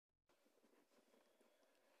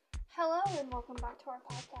Hello and welcome back to our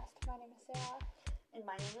podcast. My name is Sarah. And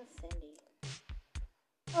my name is Cindy.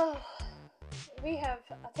 Oh, we have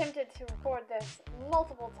attempted to record this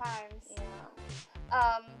multiple times.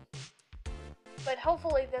 Yeah. But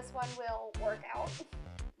hopefully this one will work out.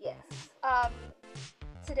 Yes.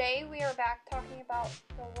 Today we are back talking about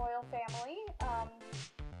the royal family.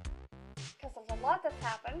 Because there's a lot that's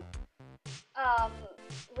happened.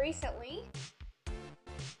 Recently.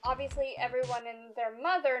 Obviously, everyone and their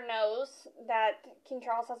mother knows that King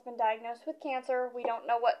Charles has been diagnosed with cancer. We don't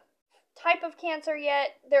know what type of cancer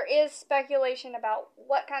yet. There is speculation about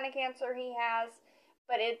what kind of cancer he has,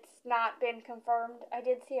 but it's not been confirmed. I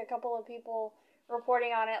did see a couple of people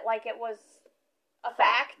reporting on it like it was a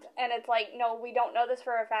fact, and it's like, no, we don't know this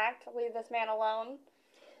for a fact. Leave this man alone.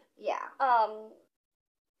 Yeah.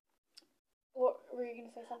 What were you going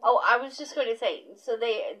to say something? Oh, I was just going to say, so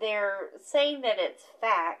they're saying that it's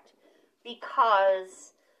fact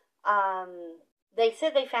because they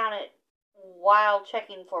said they found it while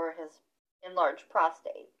checking for his enlarged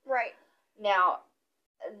prostate. Right. Now,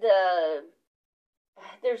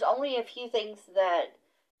 there's only a few things that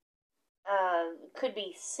could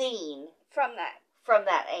be seen from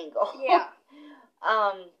that angle. Yeah.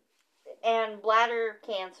 And bladder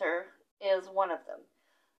cancer is one of them.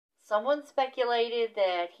 Someone speculated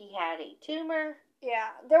that he had a tumor. Yeah,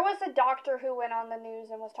 there was a doctor who went on the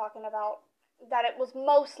news and was talking about that it was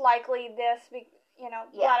most likely this,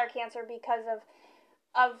 bladder cancer because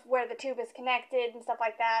of where the tube is connected and stuff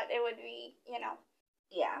like that. It would be,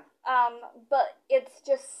 Yeah. But it's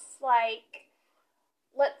just like,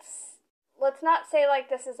 let's not say like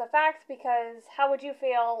this is a fact, because how would you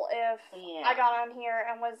feel if I got on here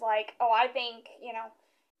and was like, oh, I think,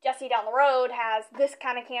 Jesse down the road has this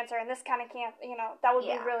kind of cancer and this kind of cancer, that would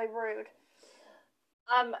be really rude.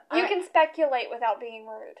 You can speculate without being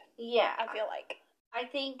rude. Yeah. I feel like. I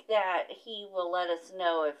think that he will let us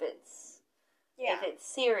know if it's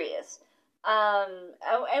serious.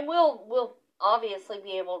 And we'll obviously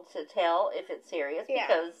be able to tell if it's serious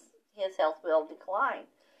because his health will decline.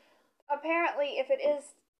 Apparently, if it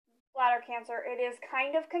is bladder cancer, it is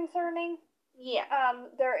kind of concerning. Yeah.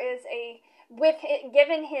 There is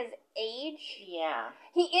given his age. Yeah.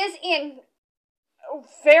 He is in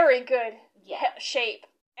very good shape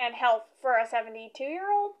and health for a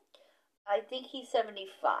 72-year-old. I think he's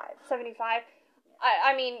 75. 75.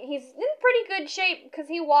 I mean, he's in pretty good shape because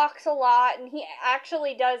he walks a lot and he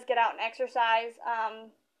actually does get out and exercise.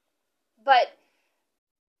 But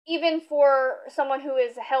even for someone who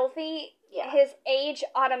is healthy, his age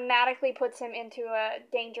automatically puts him into a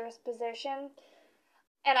dangerous position.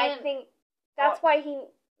 And I think that's why he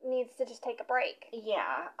needs to just take a break.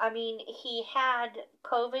 Yeah. I mean, he had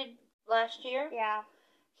COVID last year. Yeah.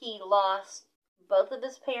 He lost both of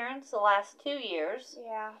his parents the last 2 years.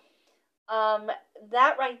 Yeah.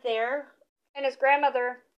 That right there. And his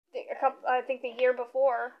grandmother, I think the year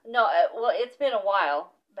before. No, well, it's been a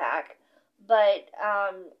while back. But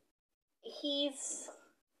he's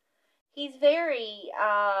very,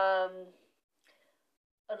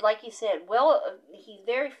 like you said, he's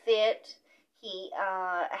very fit.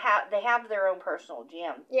 They have their own personal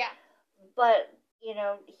gym. Yeah. But, he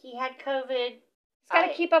had COVID. He's got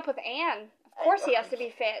to keep up with Anne. Of course he has to be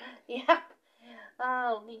fit. Yeah.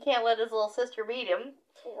 Oh, you can't let his little sister beat him.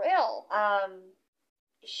 For real.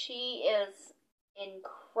 She is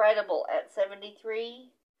incredible at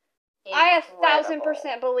 73. I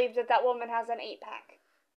 1,000% believe that woman has an 8-pack.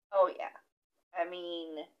 Oh, yeah. I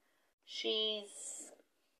mean, she's...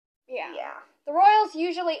 Yeah. Yeah. The royals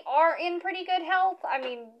usually are in pretty good health. I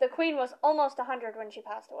mean, the queen was almost 100 when she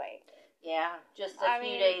passed away. Yeah, just a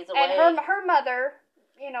few days away. And her mother,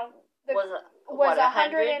 was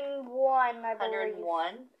 101, I believe.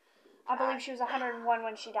 101? I believe she was 101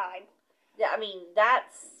 when she died. Yeah, I mean,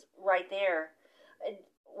 that's right there.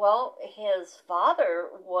 Well, his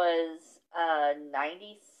father was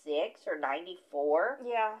 96 or 94.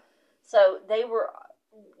 Yeah. So they were,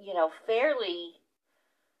 fairly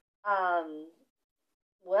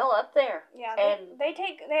well up there. Yeah, and they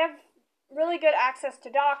have really good access to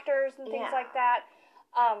doctors and things like that.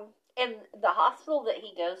 And the hospital that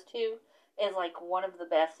he goes to is like one of the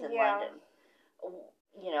best in London.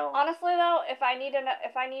 Honestly though, if I need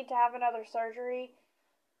to have another surgery,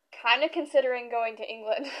 kind of considering going to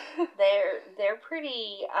England. They're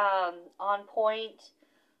pretty on point.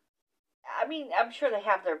 I mean, I'm sure they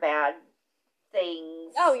have their bad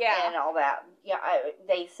things. Oh yeah, and all that. Yeah,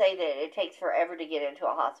 they say that it takes forever to get into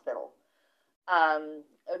a hospital,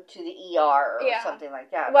 to the ER or something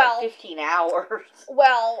like that. Well, like 15 hours.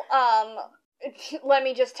 Well, let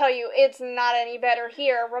me just tell you, it's not any better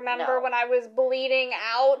here. Remember when I was bleeding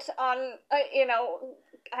out on, I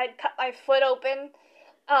had cut my foot open?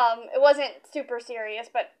 It wasn't super serious,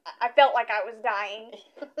 but I felt like I was dying.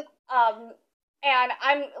 And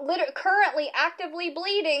I'm currently actively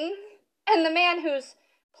bleeding, and the man who's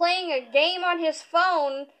playing a game on his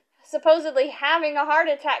phone, supposedly having a heart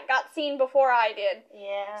attack, got seen before I did.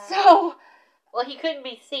 Yeah. So... Well, he couldn't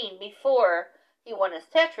be seen before he won his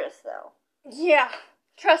Tetris, though. Yeah,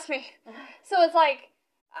 trust me. So it's like,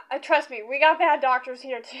 trust me, we got bad doctors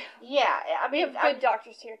here, too. Yeah, I mean... We have good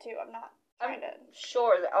doctors here, too. I'm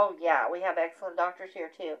sure. Oh, yeah, we have excellent doctors here,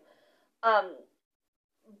 too.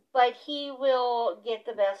 But he will get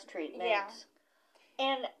the best treatment. Yeah.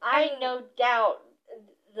 And I no doubt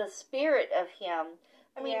the spirit of him.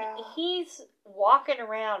 I mean, he's walking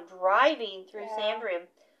around, driving through Sandringham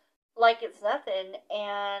like it's nothing,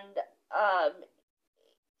 and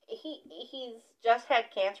he's just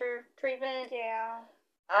had cancer treatment. Yeah.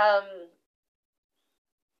 I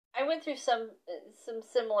went through some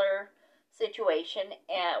similar situation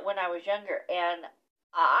when I was younger, and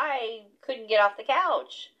I couldn't get off the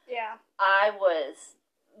couch. Yeah. I was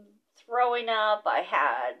throwing up. I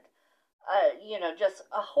had, just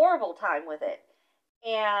a horrible time with it.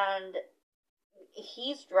 And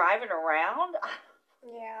he's driving around.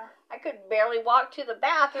 Yeah. I could barely walk to the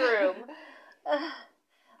bathroom.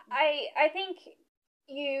 I think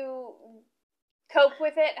you cope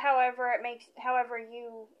with it however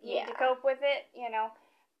you need to cope with it,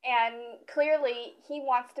 And clearly he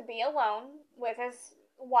wants to be alone with his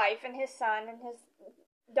wife and his son and his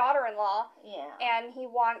daughter-in-law. Yeah. And he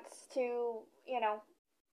wants to,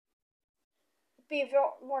 be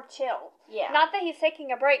more chill. Yeah. Not that he's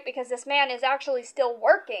taking a break, because this man is actually still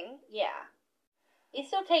working. Yeah. He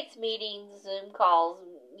still takes meetings, Zoom calls,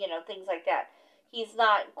 things like that. He's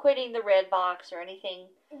not quitting the red box or anything.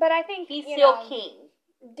 But I think he's still king.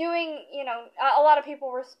 Doing, a lot of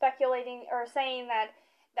people were speculating or saying that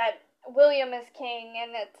William is king,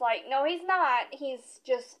 and it's like, no, he's not. He's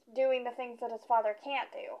just doing the things that his father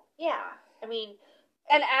can't do. Yeah. I mean...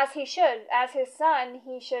 And as he should. As his son,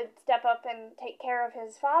 he should step up and take care of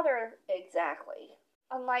his father. Exactly.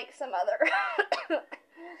 Unlike some other...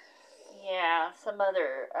 Yeah, some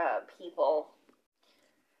other people.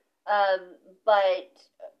 But,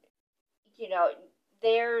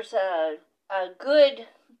 there's a good...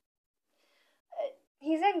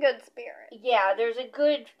 He's in good spirit. Yeah, there's a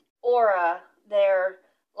good aura there.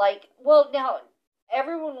 Like, well, now,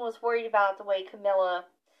 everyone was worried about the way Camilla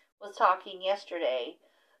was talking yesterday.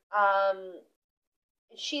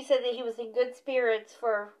 She said that he was in good spirits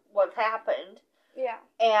for what happened. Yeah.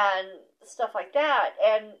 And stuff like that.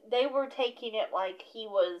 And they were taking it like he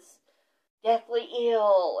was deathly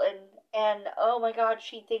ill and oh my God,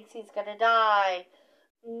 she thinks he's gonna die.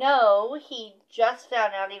 No, he just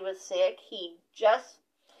found out he was sick. He just,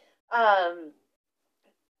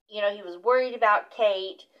 he was worried about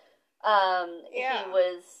Kate. He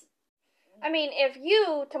was... I mean, if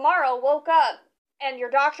you tomorrow woke up and your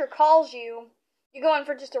doctor calls you, you go in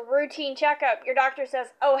for just a routine checkup, your doctor says,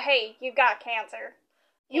 oh, hey, you've got cancer.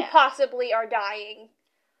 You possibly are dying.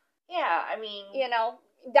 Yeah, I mean...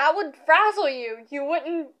 that would frazzle you. You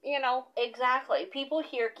wouldn't, Exactly. People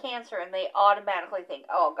hear cancer and they automatically think,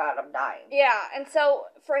 oh, God, I'm dying. Yeah, and so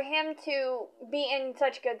for him to be in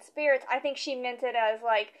such good spirits, I think she meant it as,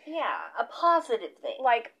 like... Yeah, a positive thing.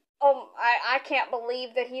 Like, oh, I can't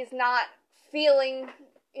believe that he's not feeling,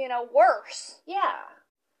 worse. Yeah.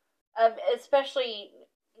 Especially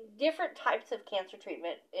different types of cancer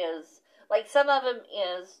treatment is, like, some of them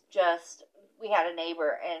is just, we had a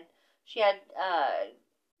neighbor and she had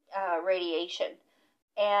radiation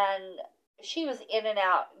and she was in and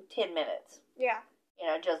out in 10 minutes. Yeah.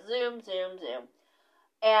 Just zoom, zoom, zoom.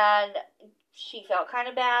 And she felt kind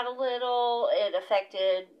of bad a little. It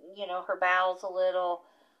affected, her bowels a little.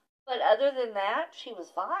 But other than that, she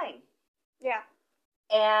was fine. Yeah.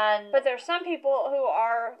 But there's some people who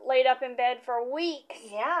are laid up in bed for weeks.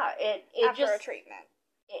 Yeah, it after just, a treatment.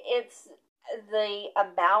 It's the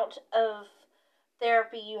amount of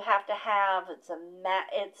therapy you have to have. It's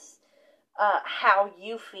how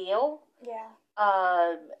you feel. Yeah.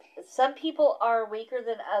 Some people are weaker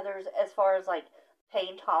than others as far as like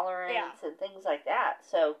pain tolerance and things like that.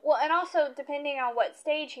 So and also depending on what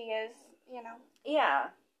stage he is, Yeah.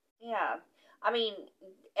 Yeah. I mean,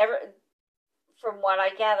 from what I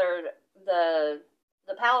gathered, the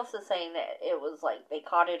palace is saying that it was like they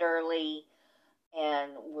caught it early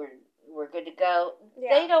and we're good to go.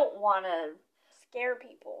 Yeah. They don't want to scare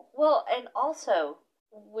people. Well, and also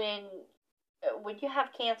when you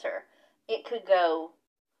have cancer, it could go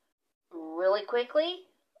really quickly,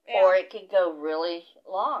 or it could go really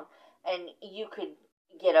long. And you could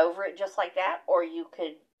get over it just like that, or you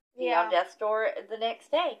could be on death's door the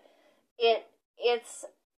next day. It's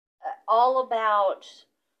all about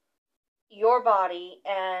your body,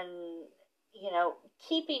 and, you know,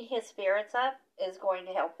 keeping his spirits up is going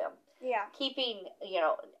to help him. Yeah. Keeping, you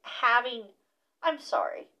know, I'm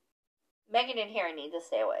sorry, Meghan and Harry need to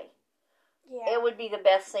stay away. Yeah. It would be the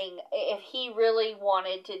best thing if he really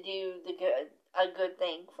wanted to do a good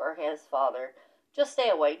thing for his father. Just stay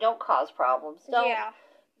away. Don't cause problems.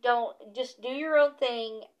 Don't just do your own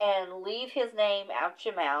thing and leave his name out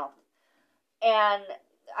your mouth. And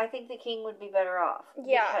I think the king would be better off.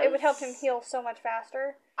 Yeah, it would help him heal so much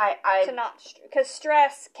faster. Because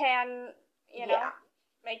stress can, you know,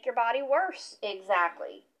 make your body worse.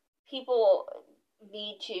 Exactly. People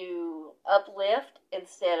need to uplift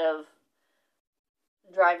instead of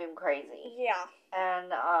drive him crazy. Yeah.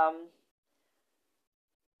 And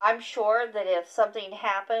I'm sure that if something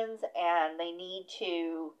happens and they need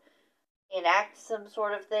to enact some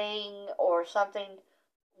sort of thing or something,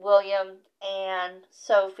 William, Anne,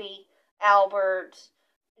 Sophie, Albert,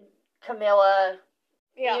 Camilla,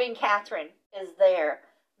 even Catherine is there.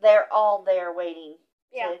 They're all there waiting.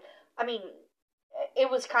 Yeah. I mean, it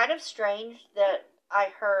was kind of strange that I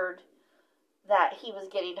heard that he was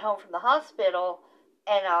getting home from the hospital,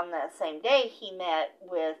 and on that same day he met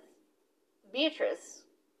with Beatrice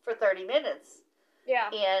for 30 minutes. Yeah.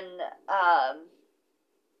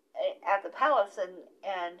 At the palace,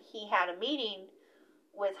 and he had a meeting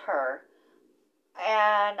with her,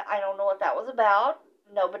 and I don't know what that was about.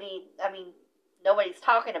 Nobody's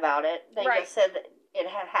talking about it. They just said that it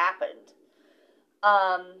had happened.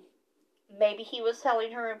 Maybe he was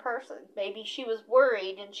telling her in person. Maybe she was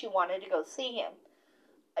worried and she wanted to go see him.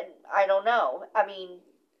 I don't know. I mean,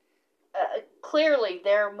 clearly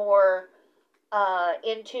they're more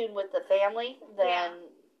in tune with the family than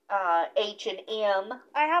H and M.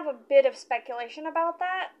 I have a bit of speculation about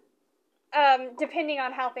that. Depending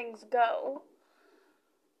on how things go.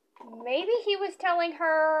 Maybe he was telling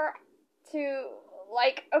her to,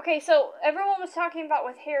 like, okay, so everyone was talking about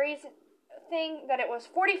with Harry's thing that it was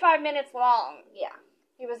 45 minutes long. Yeah.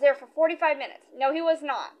 He was there for 45 minutes. No, he was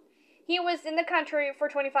not. He was in the country for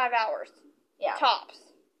 25 hours. Yeah.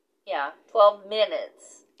 Tops. Yeah, 12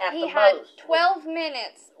 minutes at the most. He had 12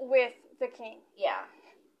 minutes with the king. Yeah.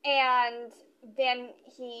 And then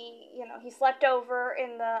he slept over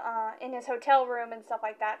in his hotel room and stuff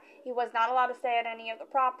like that. He was not allowed to stay at any of the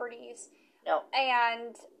properties. No.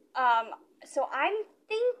 And so I'm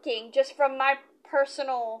thinking, just from my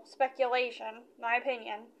personal speculation, my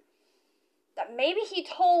opinion, that maybe he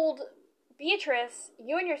told Beatrice,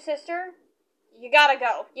 you and your sister, you gotta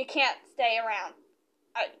go. You can't stay around.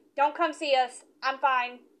 Don't come see us. I'm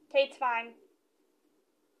fine. Kate's fine.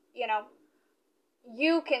 You know,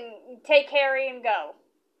 you can take Harry and go.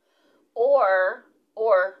 Or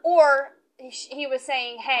he was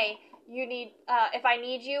saying, hey, you need, if I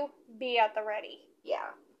need you, be at the ready.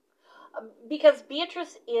 Yeah. Because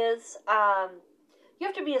Beatrice is, you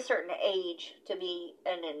have to be a certain age to be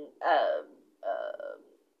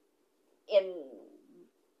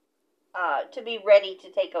to be ready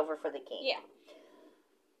to take over for the king. Yeah.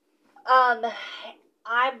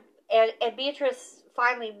 And Beatrice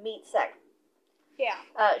finally meets that. Yeah.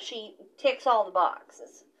 She ticks all the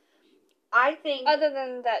boxes. I think. Other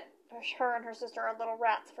than that, her and her sister are little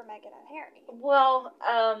rats for Meghan and Harry. Well,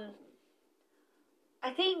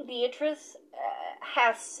 I think Beatrice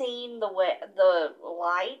has seen the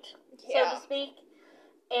light, so to speak,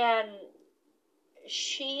 and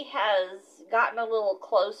she has gotten a little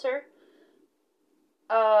closer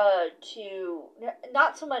to,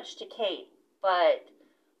 not so much to Kate, but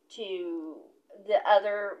to the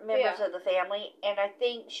other members of the family, and I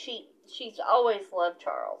think she's always loved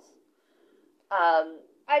Charles.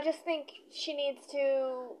 I just think she needs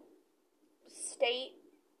to state,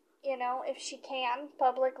 if she can,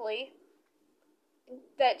 publicly,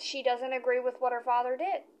 that she doesn't agree with what her father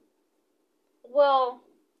did. Well,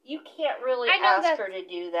 you can't really ask her to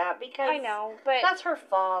do that, because I know, but that's her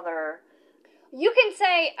father. You can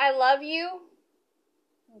say, I love you,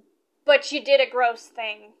 but you did a gross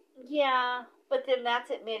thing. Yeah, but then that's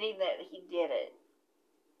admitting that he did it.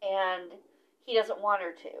 And he doesn't want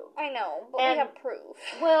her to. I know, but we have proof.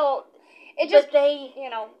 Well,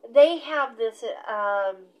 they have this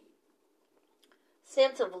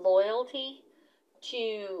sense of loyalty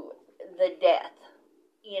to the death,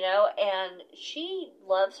 and she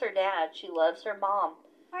loves her dad. She loves her mom.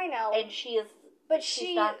 I know. And she's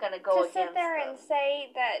not going to go against to sit there them. And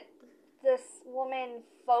say that this woman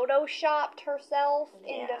photoshopped herself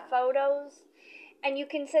into photos. And you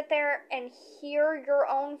can sit there and hear your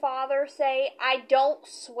own father say, I don't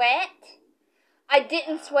sweat. I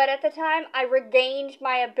didn't sweat at the time. I regained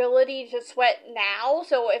my ability to sweat now.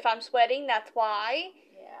 So if I'm sweating, that's why.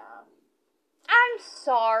 Yeah. I'm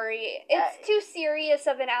sorry. It's too serious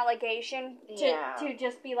of an allegation to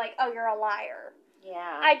just be like, oh, you're a liar.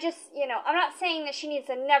 Yeah. I just, I'm not saying that she needs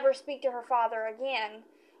to never speak to her father again.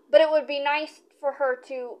 But it would be nice for her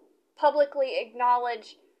to publicly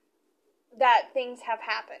acknowledge that things have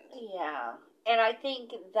happened. Yeah. And I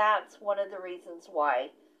think that's one of the reasons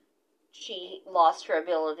why she lost her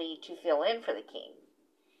ability to fill in for the king.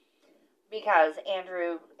 Because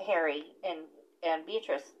Andrew, Harry, and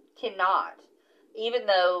Beatrice cannot. Even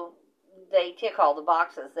though they tick all the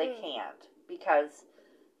boxes, they can't. Because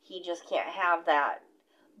he just can't have that.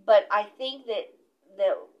 But I think that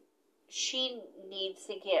she needs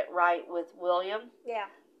to get right with William. Yeah.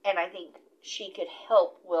 And I think she could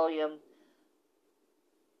help William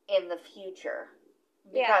in the future.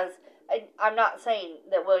 Because I'm not saying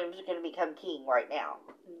that William's going to become king right now.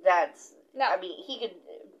 No. I mean,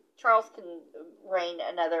 Charles can reign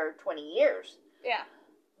another 20 years. Yeah.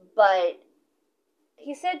 But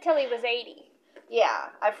he said till he was 80. Yeah,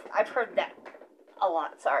 I've heard that a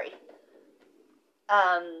lot, sorry.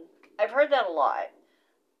 I've heard that a lot.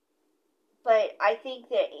 But I think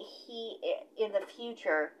that in the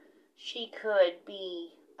future, she could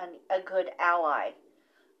be a good ally.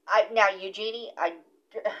 Now, Eugenie,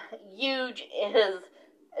 Huge is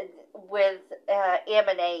with M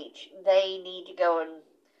and H. They need to go and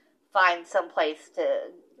find some place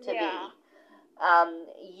to be.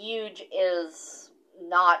 Huge is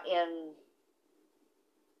not in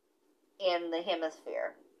the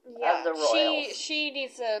hemisphere of the royals. She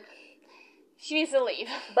needs to leave.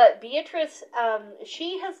 But Beatrice,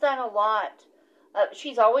 she has done a lot.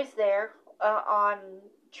 She's always there on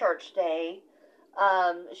church day.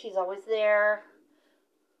 She's always there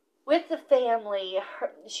with the family.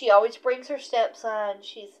 She always brings her stepson.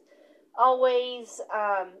 She's always,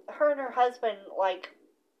 her and her husband, like,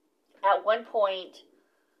 at one point,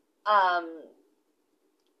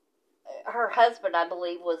 her husband, I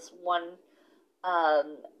believe, was one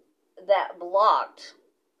that blocked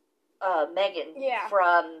Meghan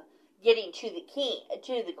from getting to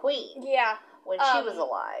the queen. Yeah. When she was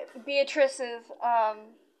alive. Beatrice's,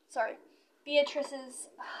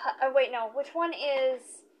 wait, no, which one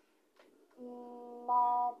is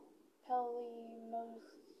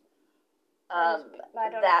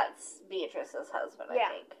that's Beatrice's husband, I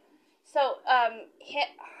think. So, he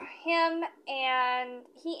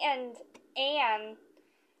and Anne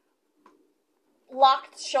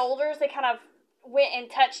locked shoulders. They kind of went and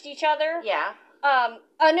touched each other. Yeah. No,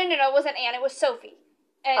 it wasn't Anne. It was Sophie.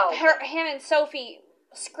 And him and Sophie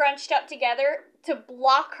scrunched up together to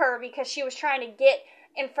block her because she was trying to get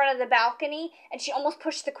in front of the balcony, and she almost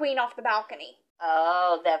pushed the queen off the balcony.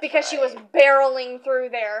 Oh, that's because she was barreling through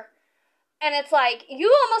there. And it's like,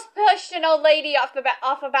 you almost pushed an old lady off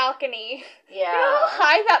a balcony. Yeah. You know how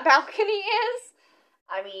high that balcony is?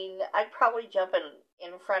 I mean, I'd probably jump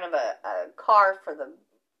in front of a car for the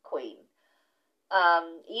queen.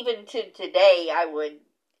 Even to today, I would,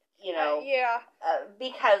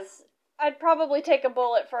 because I'd probably take a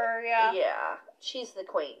bullet for her, yeah. Yeah, she's the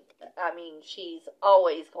queen. I mean, she's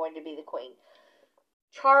always going to be the queen.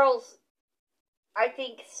 Charles, I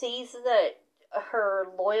think, sees her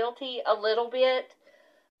loyalty a little bit,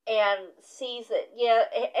 and sees that,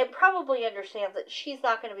 and probably understands that she's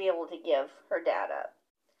not going to be able to give her dad up.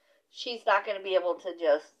 She's not going to be able to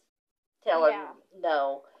just tell him,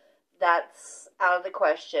 no, that's out of the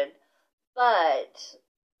question. But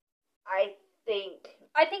I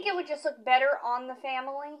think it would just look better on the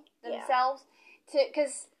family themselves,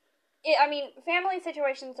 because family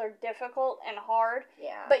situations are difficult and hard.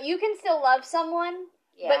 Yeah. But you can still love someone,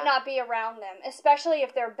 but not be around them, especially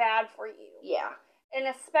if they're bad for you. Yeah. And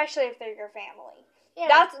especially if they're your family. Yeah.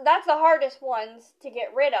 That's the hardest ones to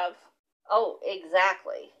get rid of. Oh,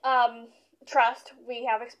 exactly. Trust, we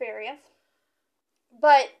have experience.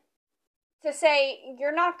 But to say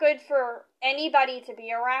you're not good for anybody to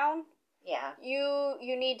be around. Yeah. You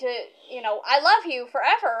need to, I love you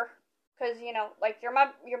forever. Because, you're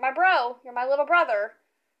my bro. You're my little brother.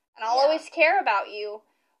 And I'll always care about you.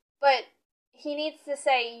 But he needs to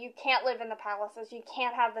say, you can't live in the palaces. You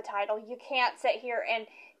can't have the title. You can't sit here and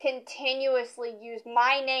continuously use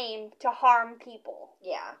my name to harm people.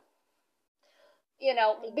 Yeah.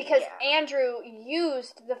 Because Andrew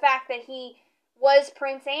used the fact that he was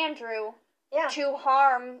Prince Andrew to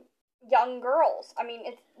harm young girls. I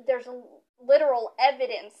mean, there's literal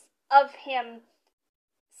evidence of him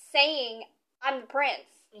saying, I'm the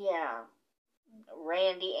prince. Yeah.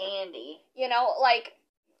 Randy Andy. You know, like...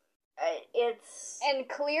 It's... And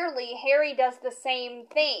clearly, Harry does the same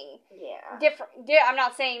thing. Yeah. I'm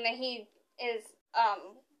not saying that he is,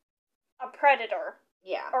 a predator.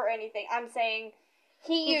 Yeah. Or anything. I'm saying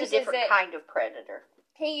he uses a different kind of predator.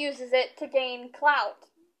 He uses it to gain clout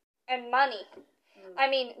and money. I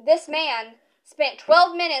mean, this man spent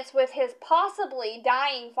 12 minutes with his possibly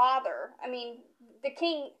dying father. I mean, the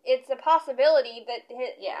king, it's a possibility that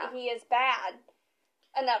he is bad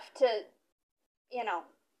enough to, you know,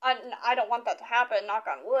 I don't want that to happen, knock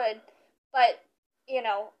on wood, but, you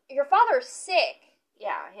know, your father's sick.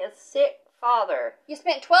 Yeah, his sick father. You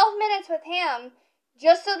spent 12 minutes with him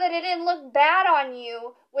just so that it didn't look bad on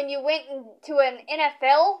you when you went to an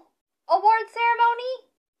NFL award ceremony?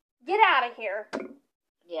 Get out of here.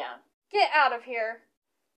 Yeah. Get out of here.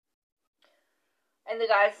 And the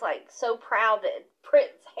guy's like so proud that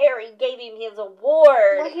Prince Harry gave him his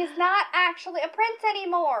award. Well, he's not actually a prince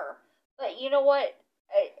anymore. But you know what?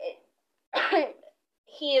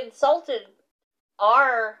 He insulted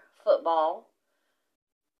our football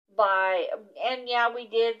by, and yeah, we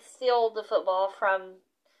did steal the football from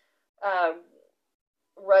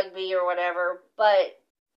rugby or whatever, but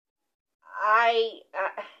I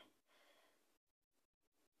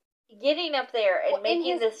getting up there and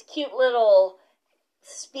making this cute little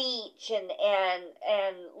speech and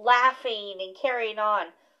laughing and carrying on,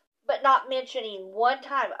 but not mentioning one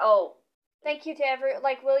time, thank you to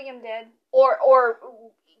like William did. Or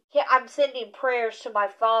I'm sending prayers to my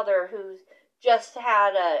father who's just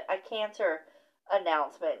had a cancer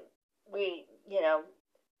announcement. We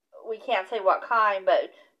can't say what kind,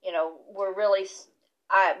 but, we're really,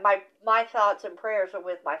 my thoughts and prayers are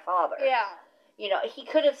with my father. Yeah. He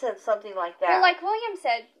could have said something like that. Well, like William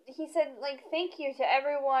said, he said, like, thank you to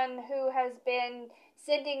everyone who has been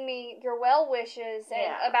sending me your well wishes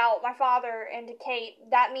and about my father and to Kate.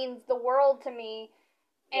 That means the world to me.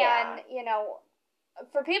 And,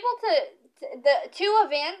 for people the two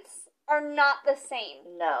events are not the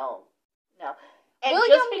same. No. And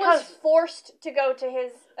William was forced to go to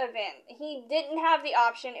his event. He didn't have the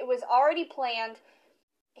option. It was already planned.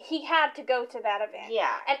 He had to go to that event.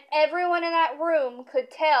 Yeah. And everyone in that room could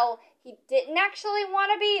tell he didn't actually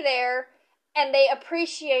want to be there, and they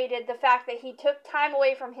appreciated the fact that he took time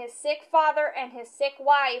away from his sick father and his sick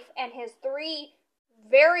wife and his 3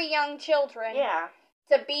 very young children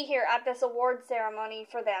to be here at this award ceremony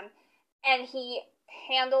for them. And he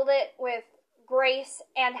handled it with grace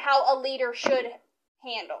and how a leader should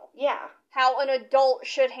handle. Yeah. How an adult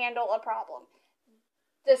should handle a problem.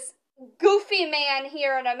 This goofy man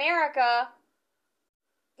here in America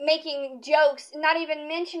making jokes, not even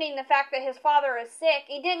mentioning the fact that his father is sick.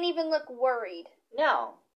 He didn't even look worried.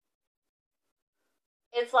 No.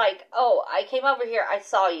 It's like, I came over here, I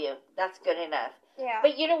saw you. That's good enough. Yeah.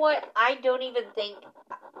 But you know what? I don't even think...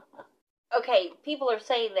 Okay, people are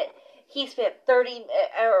saying that he spent 30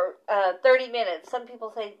 minutes. Some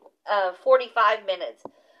people say 45 minutes.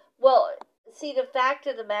 Well, see, the fact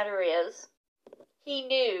of the matter is, he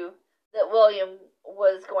knew that William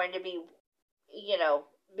was going to be,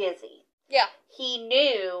 busy. Yeah. He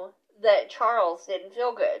knew that Charles didn't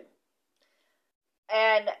feel good.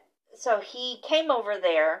 And so he came over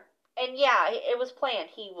there, and it was planned.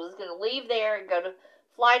 He was going to leave there and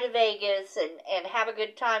fly to Vegas and have a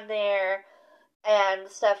good time there and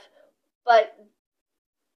stuff. But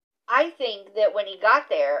I think that when he got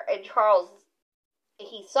there and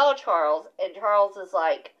he saw Charles, and Charles is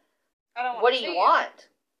like, what do you want?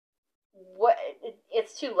 What?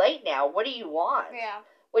 It's too late now. What do you want? Yeah.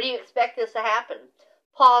 What do you expect this to happen?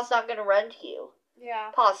 Pa's not going to run to you.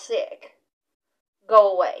 Yeah. Pa's sick.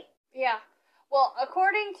 Go away. Yeah. Well,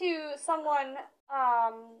 according to someone,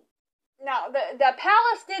 now the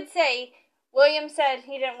palace did say William said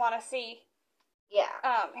he didn't want to see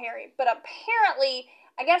Harry, but apparently,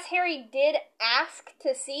 I guess Harry did ask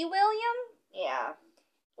to see William. Yeah.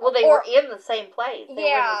 Well, they were in the same place. They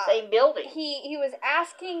were in the same building. He was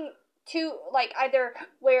asking to, like, either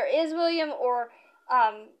where is William or,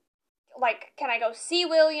 can I go see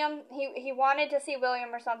William? He wanted to see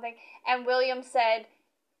William or something, and William said,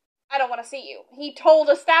 I don't want to see you. He told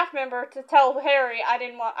a staff member to tell Harry, I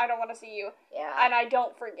don't want to see you. Yeah. And I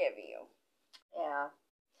don't forgive you. Yeah.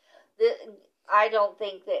 I don't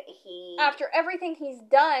think that he... After everything he's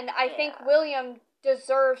done, I think William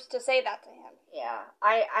deserves to say that to him. Yeah.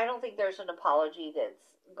 I don't think there's an apology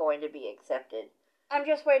that's going to be accepted. I'm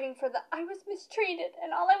just waiting for I was mistreated,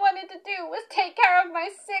 and all I wanted to do was take care of my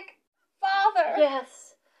sick father.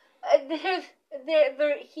 Yes.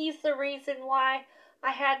 He's the reason why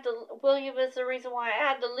William is the reason why I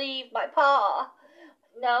had to leave my pa.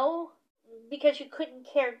 No, because you couldn't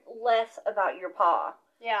care less about your pa.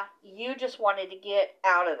 Yeah. You just wanted to get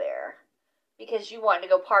out of there because you wanted to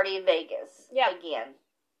go party in Vegas again.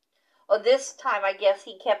 Well, this time I guess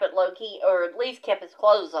he kept it low-key, or at least kept his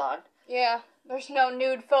clothes on. Yeah, there's no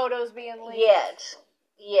nude photos being leaked.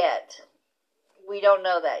 Yet. We don't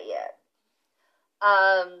know that yet.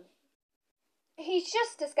 He's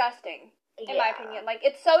just disgusting, in my opinion. Like,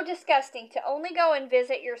 it's so disgusting to only go and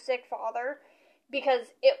visit your sick father because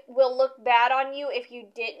it will look bad on you if you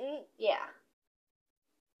didn't. Yeah.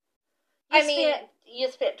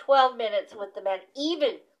 You spent 12 minutes with the man.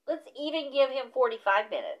 Let's even give him 45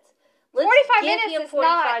 minutes. 45 minutes is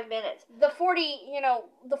not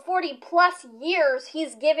the 40 plus years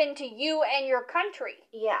he's given to you and your country.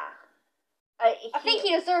 Yeah. I think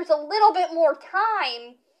he deserves a little bit more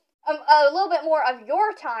time, a little bit more of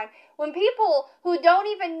your time. When people who don't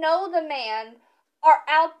even know the man are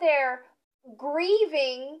out there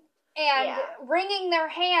grieving and wringing their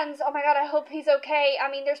hands, oh my God, I hope he's okay.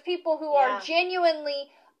 I mean, there's people who are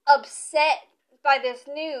genuinely upset by this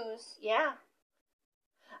news. Yeah.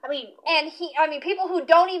 People who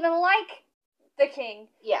don't even like the king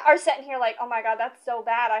are sitting here like, oh my God, that's so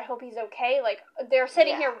bad. I hope he's okay. Like, they're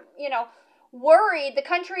sitting here, worried. The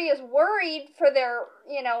country is worried for their,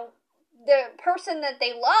 the person that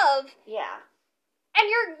they love. Yeah. And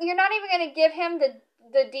you're not even going to give him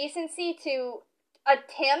the decency to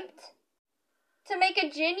attempt to make a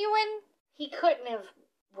genuine. He couldn't have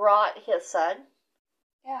brought his son.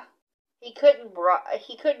 Yeah. He couldn't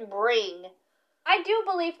bring. I do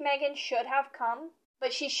believe Meghan should have come,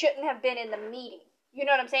 but she shouldn't have been in the meeting. You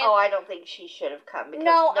know what I'm saying? Oh, I don't think she should have come because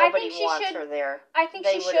nobody wants her there. I think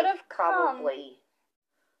she should have probably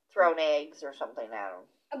thrown eggs or something at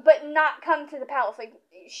him. But not come to the palace. Like,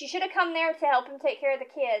 she should have come there to help him take care of the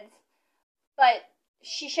kids, but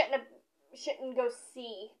she shouldn't go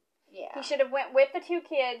see. Yeah. He should have went with the two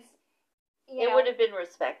kids. It would have been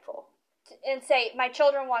respectful. And say, my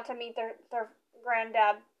children want to meet their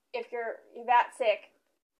granddad. If you're that sick,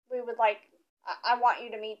 I want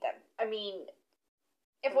you to meet them. I mean,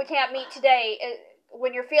 if we can't meet today,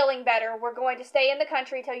 when you're feeling better, we're going to stay in the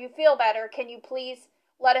country till you feel better. Can you please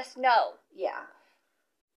let us know? Yeah.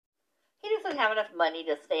 He doesn't have enough money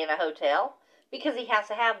to stay in a hotel because he has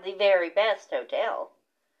to have the very best hotel.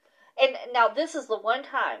 And now this is the one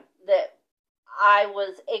time that I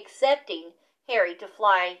was accepting Harry to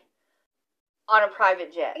fly on a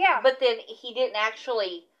private jet. Yeah. But then he didn't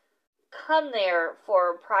actually come there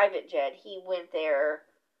for a private jet. He went there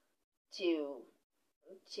to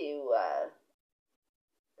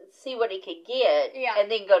see what he could get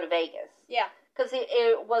and then go to Vegas. Yeah. Because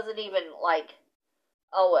it wasn't even like,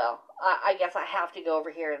 oh, well, I guess I have to go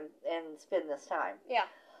over here and spend this time. Yeah.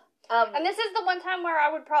 And this is the one time where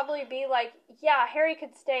I would probably be like, yeah, Harry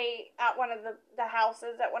could stay at one of the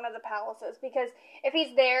houses, at one of the palaces. Because if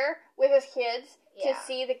he's there with his kids to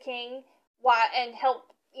see the king and help,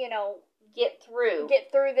 get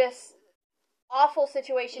through this awful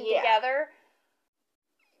situation together,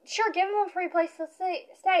 sure, give him a free place to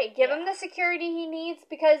stay. Give him the security he needs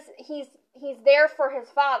because he's there for his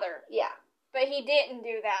father. Yeah. But he didn't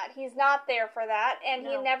do that. He's not there for that, and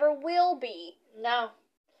he never will be. No.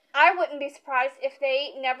 I wouldn't be surprised if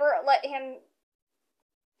they never let him,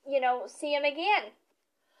 see him again.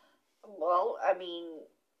 Well, I mean,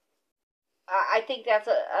 I think that's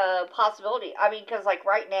a possibility. I mean, because, like,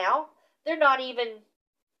 right now, they're not even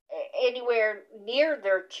anywhere near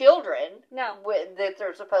their children. No. That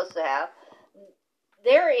they're supposed to have.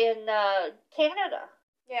 They're in Canada.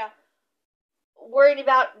 Yeah. Worried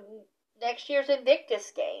about next year's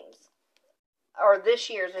Invictus Games. Or this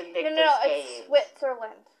year's Invictus Games. No, it's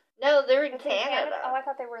Switzerland. No, they're in Canada. Oh, I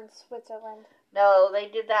thought they were in Switzerland. No, they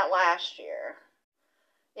did that last year.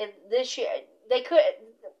 This year, they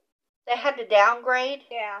had to downgrade.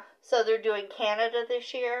 Yeah. So they're doing Canada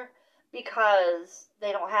this year because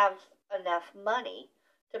they don't have enough money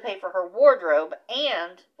to pay for her wardrobe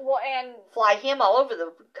and fly him all over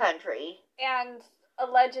the country. And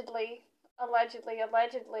allegedly,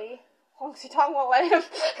 Hong Sitong won't let him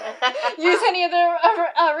use any of their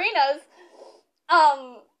arenas.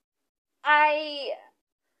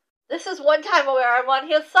 This is one time where I'm on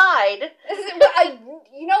his side.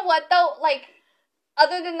 You know what, though? Like,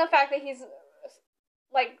 other than the fact that he's,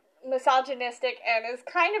 like, misogynistic and is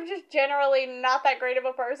kind of just generally not that great of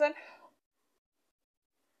a person,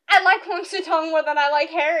 I like Hong Sitong more than I like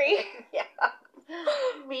Harry. Yeah,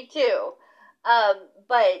 me too.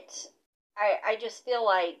 But I just feel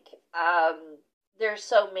like there's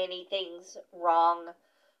so many things wrong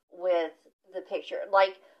with the picture.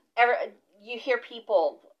 Like, you hear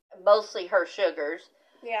people, mostly her sugars,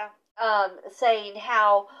 yeah, saying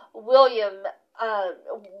how William's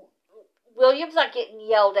not getting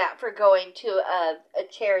yelled at for going to a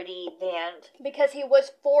charity event. Because he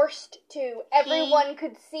was forced to. Everyone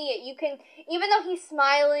could see it. You can, even though he's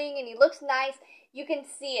smiling and he looks nice, you can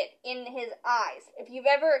see it in his eyes. If you've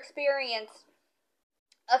ever experienced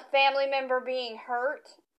a family member being hurt,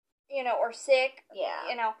 or sick,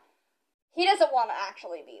 he doesn't want to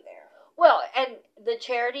actually be there. Well, and the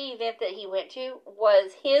charity event that he went to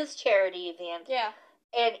was his charity event. Yeah.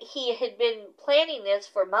 And he had been planning this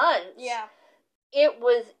for months. Yeah. It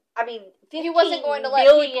was, 15 he wasn't going to let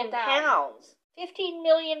million pounds. 15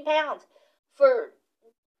 million pounds for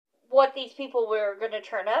what these people were going to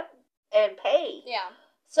turn up and pay. Yeah.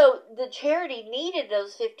 So the charity needed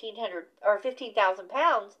those 1,500 or 15,000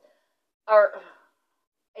 pounds, or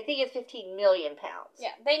I think it's 15 million pounds.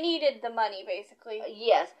 Yeah, they needed the money, basically.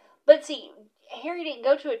 Yes. But see, Harry didn't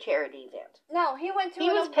go to a charity event. No, he went to. He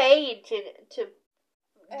was paid to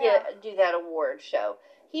do that award show.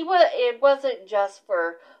 It wasn't just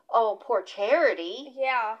for poor charity.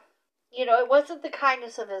 Yeah. It wasn't the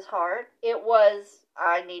kindness of his heart. It was,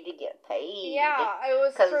 I need to get paid. Yeah, it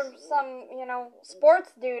was from some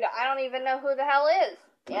sports dude. I don't even know who the hell is.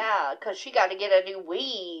 Yeah, because she got to get a new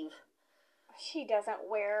weave. She doesn't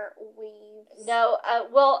wear weaves. No,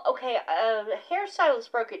 okay,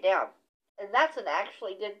 hairstylist broke it down, and that's an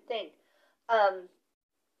actually good thing.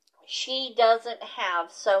 She doesn't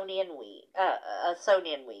have sewn-in weave, a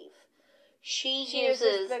sewn-in weave. She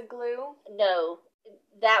uses the glue? No,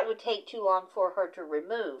 that would take too long for her to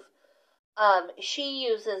remove. She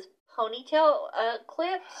uses ponytail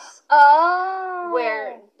clips. Oh.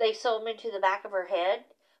 Where they sew them into the back of her head,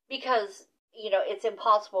 because it's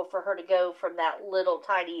impossible for her to go from that little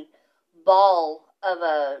tiny ball of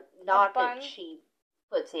a knot that she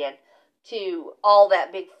puts in to all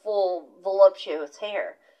that big, full, voluptuous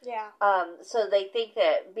hair. Yeah. So they think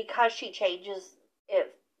that because she changes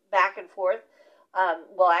it back and forth,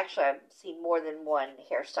 actually I've seen more than one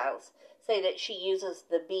hairstylist say that she uses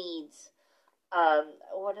the beads.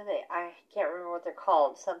 What are they? I can't remember what they're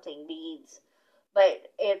called. Something beads.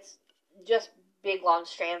 But it's just big long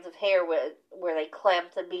strands of hair where they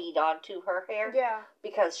clamp the bead onto her hair. Yeah.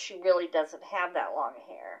 Because she really doesn't have that long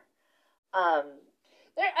hair. And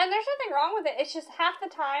there's nothing wrong with it. It's just half the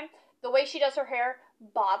time, the way she does her hair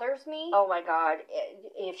bothers me. Oh my God.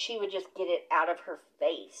 If she would just get it out of her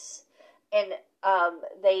face. And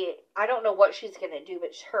I don't know what she's going to do,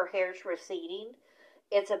 but her hair's receding.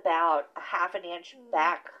 It's about a half an inch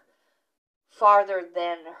back farther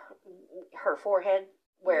than her forehead,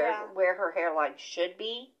 where her hairline should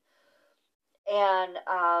be. And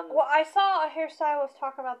I saw a hairstylist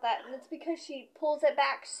talk about that, and it's because she pulls it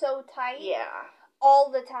back so tight. Yeah.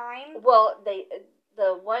 All the time. Well,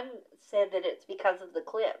 the one said that it's because of the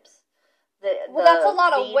clips. That's a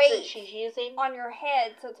lot of weight that she's using on your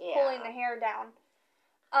head, so it's pulling the hair down.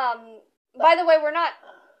 By the way, we're not.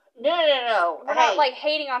 No. We're not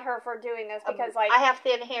hating on her for doing this because I have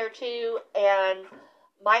thin hair too, and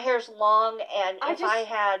my hair's long, and if I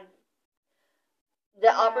had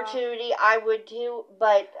the opportunity, I would too.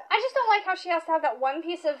 But I just don't like how she has to have that one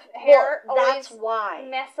piece of hair. Well, that's why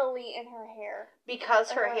messily in her hair,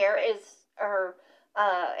 because her hair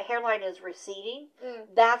hairline is receding.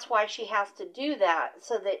 That's why she has to do that,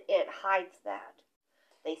 so that it hides that.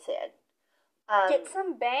 They said. Get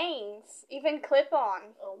some bangs, even clip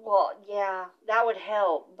on. Well, yeah, that would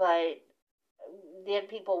help, but then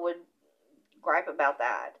people would gripe about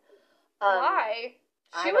that. Why?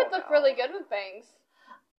 She would look really good with bangs.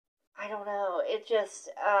 I don't know. It just,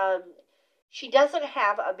 she doesn't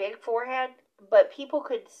have a big forehead, but people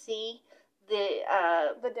could see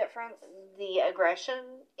the difference, the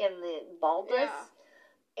aggression in the baldness,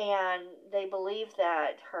 and they believe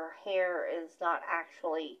that her hair is not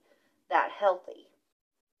actually that healthy,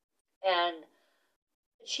 and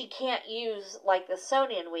she can't use the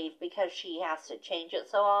sewn-in weave because she has to change it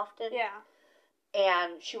so often. Yeah,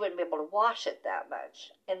 and she wouldn't be able to wash it that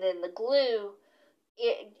much. And then the glue,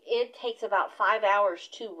 it takes about 5 hours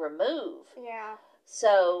to remove. Yeah.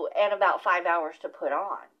 So, and about 5 hours to put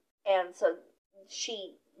on, and so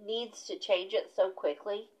she needs to change it so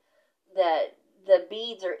quickly that the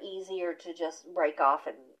beads are easier to just break off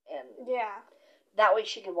and yeah. That way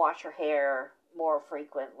she can wash her hair more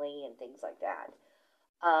frequently and things like that.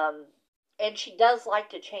 And she does like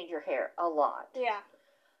to change her hair a lot. Yeah.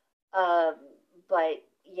 But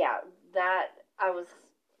yeah, that I was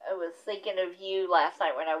thinking of you last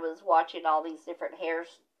night when I was watching all these different hair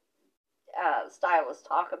stylists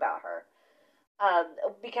talk about her.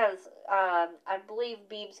 because I believe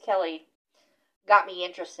Beebs Kelly got me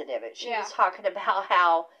interested in it. She was talking about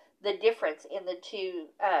how the difference in the two,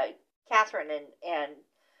 Catherine and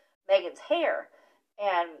Megan's hair.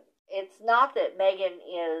 And it's not that Megan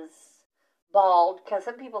is bald, because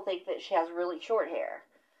some people think that she has really short hair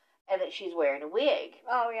and that she's wearing a wig.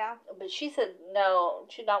 Oh, yeah. But she said, no,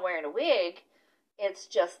 she's not wearing a wig. It's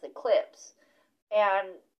just the clips.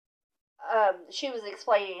 And she was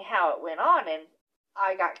explaining how it went on, and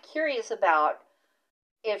I got curious about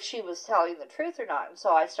if she was telling the truth or not. And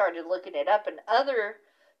so I started looking it up, and other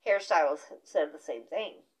hairstylists said the same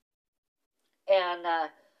thing. And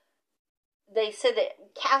they said that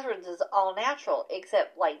Catherine's is all natural,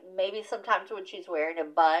 except like maybe sometimes when she's wearing a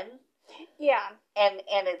bun. Yeah. And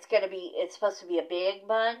it's supposed to be a big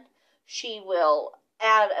bun. She will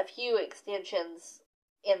add a few extensions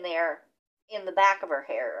in there in the back of her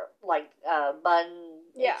hair, like bun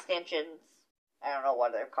extensions. I don't know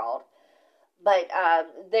what they're called. But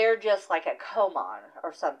they're just like a comb on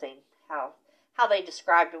or something. How they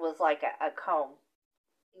described it was like a comb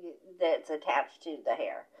that's attached to the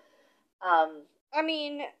hair.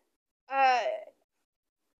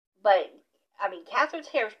 But Catherine's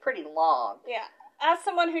hair is pretty long. Yeah. As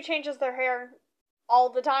someone who changes their hair all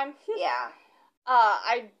the time. Yeah.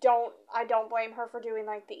 I don't blame her for doing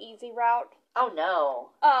like the easy route. Oh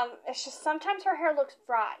no. It's just sometimes her hair looks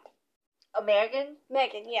fried. Megan,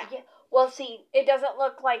 yeah. Well, see, it doesn't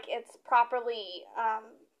look like it's properly,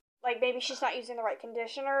 like maybe she's not using the right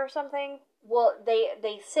conditioner or something. Well,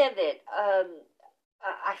 they said that,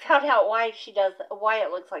 I found out why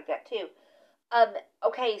it looks like that too.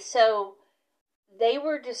 Okay, so they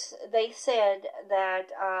said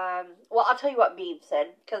that, well, I'll tell you what Beeb said,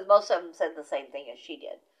 because most of them said the same thing as she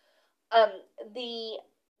did.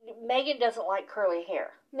 Megan doesn't like curly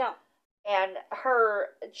hair. No. And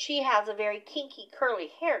she has a very kinky curly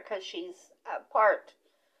hair because she's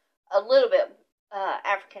a little bit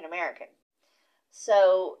African American.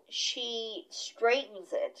 So she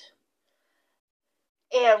straightens it.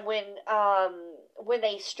 And when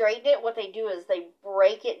they straighten it, what they do is they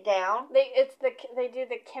break it down. They do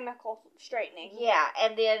the chemical straightening. Yeah,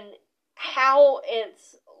 and then how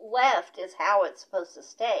it's left is how it's supposed to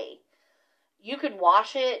stay. You can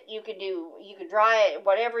wash it, you can dry it,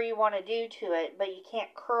 whatever you want to do to it, but you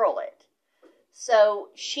can't curl it. So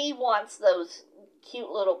she wants those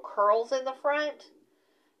cute little curls in the front,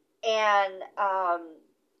 and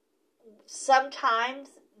sometimes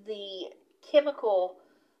the chemical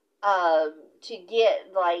to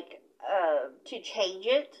get to change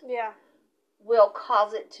it, will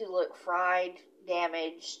cause it to look fried,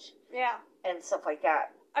 damaged, and stuff like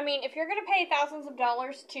that. I mean, if you're going to pay thousands of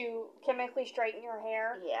dollars to chemically straighten your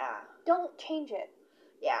hair, don't change it.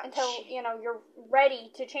 Yeah. Until, you're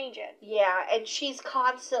ready to change it. Yeah, and she's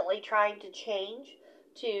constantly trying to change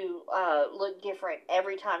to look different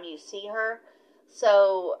every time you see her.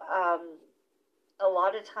 So, a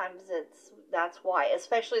lot of times that's why,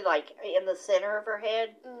 especially like in the center of her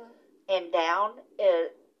head and down,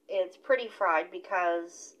 it's pretty fried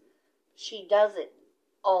because she does it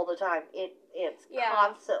all the time. It's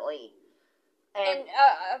constantly. And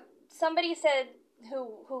somebody said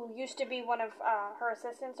who used to be one of her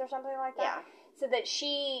assistants or something like that, said that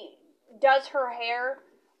she does her hair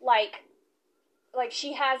like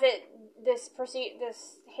she has it this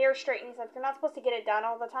hair straightening stuff. You're not supposed to get it done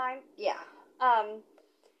all the time. Yeah.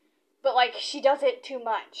 But like she does it too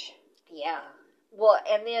much. Yeah. Well,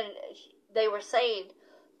 and then they were saying,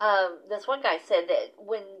 this one guy said that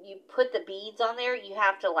when you put the beads on there, you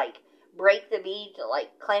have to like break the bead to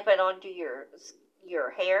like clamp it onto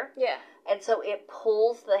your hair. Yeah. And so it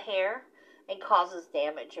pulls the hair and causes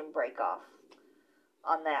damage and break off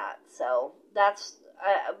on that. So that's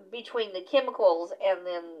between the chemicals and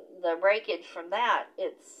then the breakage from that,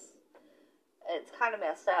 it's kind of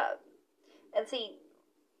messed up. And see,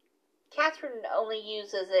 Catherine only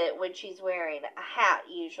uses it when she's wearing a hat,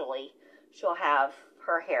 usually. She'll have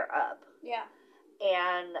her hair up. Yeah.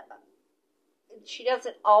 And she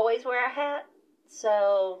doesn't always wear a hat,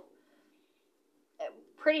 so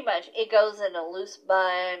pretty much it goes in a loose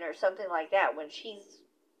bun or something like that when she's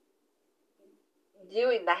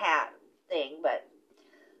doing the hat thing. But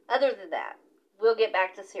other than that, we'll get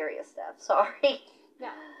back to serious stuff. Sorry.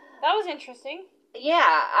 Yeah. That was interesting. Yeah,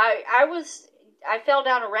 I fell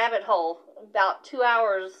down a rabbit hole about 2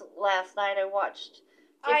 hours last night. I watched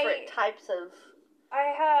different types of...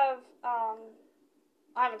 I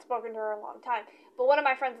haven't spoken to her in a long time, but one of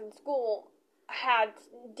my friends in school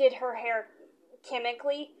did her hair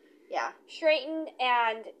chemically straightened,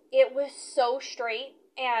 and it was so straight,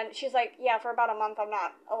 and she's like, yeah, for about a month I'm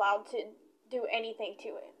not allowed to do anything to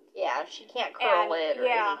it. Yeah, she can't curl it or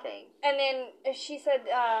anything. And then she said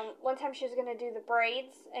one time she was going to do the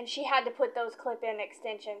braids, and she had to put those clip-in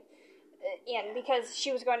extension in because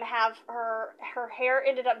she was going to have her hair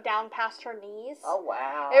ended up down past her knees. Oh,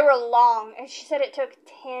 wow. They were long, and she said it took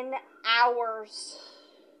 10 hours.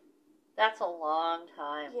 That's a long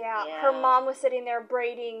time. Yeah. Her mom was sitting there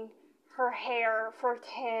braiding her hair for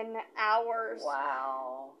 10 hours.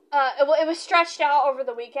 Wow. It was stretched out over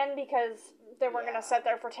the weekend because they were going to sit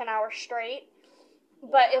there for 10 hours straight.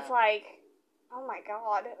 But it's like, oh my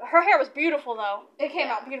God. Her hair was beautiful, though. It came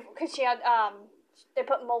out beautiful because she had, they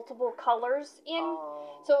put multiple colors in.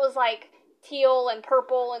 Oh. So it was like teal and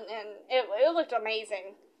purple, and it looked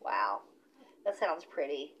amazing. Wow. That sounds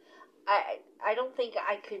pretty. I don't think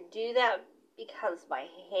I could do that because my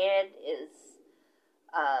head is,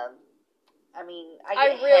 I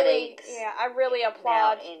get headaches. Yeah, I really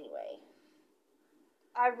applaud. Now anyway.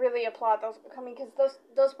 I really applaud those. I mean, because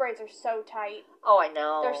those braids are so tight. Oh, I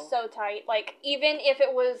know. They're so tight. Like, even if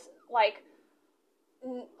it was, like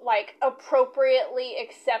appropriately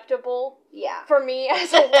acceptable for me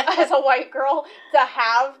as a white girl to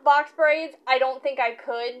have box braids, I don't think I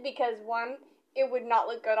could because, one, it would not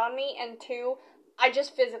look good on me, and two, I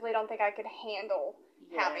just physically don't think I could handle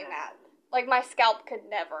having that. Like, my scalp could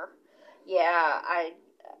never. Yeah,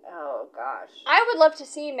 oh gosh. I would love to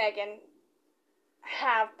see Megan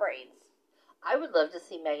have braids. I would love to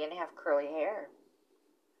see Megan have curly hair.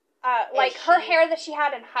 Like her hair that she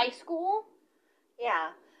had in high school.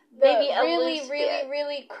 Yeah. Maybe a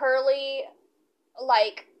really curly,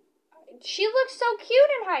 like, she looked so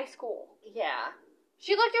cute in high school. Yeah.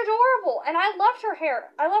 She looked adorable, and I loved her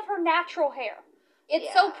hair. I love her natural hair.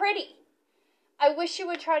 It's so pretty. I wish she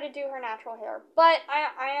would try to do her natural hair, but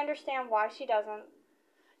I understand why she doesn't.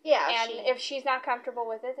 Yeah. And if she's not comfortable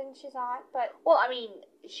with it, then she's not, but... Well, I mean,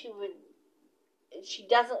 she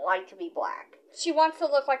doesn't like to be black. She wants to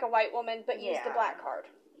look like a white woman, but use the black card.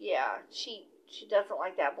 Yeah, she doesn't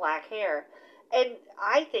like that black hair. And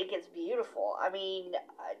I think it's beautiful. I mean,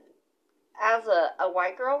 as a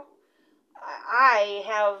white girl, I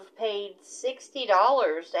have paid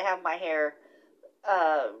 $60 to have my hair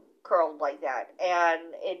curled like that,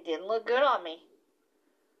 and it didn't look good on me.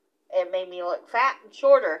 It made me look fat and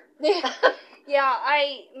shorter. Yeah,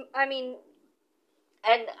 I mean...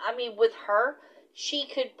 And, I mean, with her, she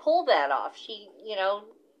could pull that off. She,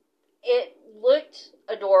 it looked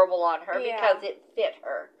adorable on her because it fit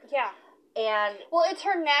her. Yeah. And... Well, it's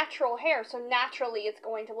her natural hair, so naturally it's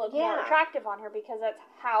going to look more attractive on her because that's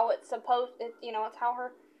how it's supposed... it's how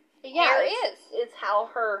her hair is. It's how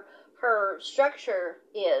her structure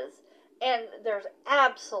is. And there's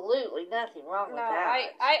absolutely nothing wrong with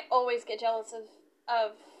that. I always get jealous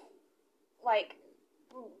of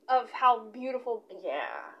how beautiful,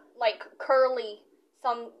 like, curly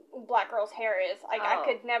some black girl's hair is. Like, I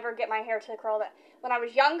could never get my hair to curl that. When I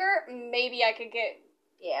was younger, maybe I could get,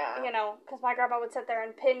 because my grandma would sit there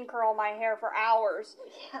and pin curl my hair for hours.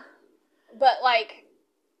 Yeah. But, like,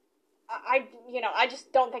 I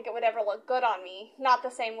just don't think it would ever look good on me. Not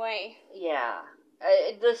the same way. Yeah.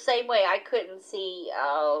 The same way I couldn't see,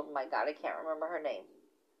 oh my God, I can't remember her name.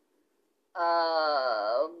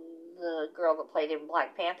 The girl that played in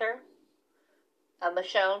Black Panther.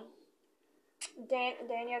 Michonne. Danny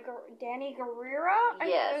Guerrero?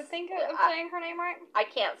 Yes. I think I'm saying her name right. I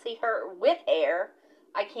can't see her with hair.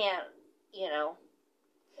 I can't,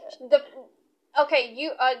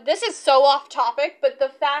 Okay, this is so off topic, but the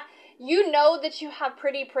fact, that you have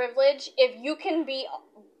pretty privilege if you can be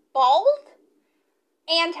bald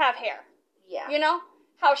and have hair. Yeah.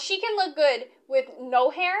 How she can look good with no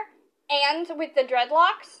hair and with the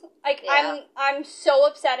dreadlocks. Like, I'm so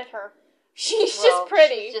upset at her. She's just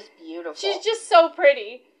pretty. She's just beautiful. She's just so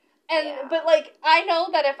pretty. But, like, I know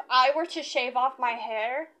that if I were to shave off my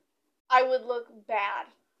hair, I would look bad.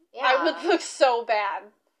 Yeah. I would look so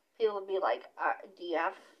bad. People would be like, do you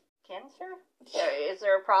have cancer? Is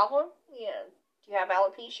there a problem? Yeah. Do you have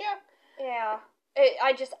alopecia? Yeah.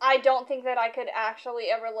 I don't think that I could actually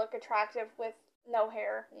ever look attractive with no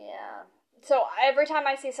hair. Yeah. So every time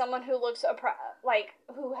I see someone who looks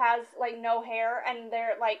who has like no hair and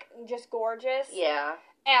they're like just gorgeous. Yeah.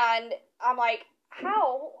 And I'm like,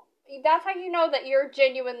 how? That's how you know that you're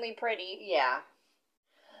genuinely pretty. Yeah.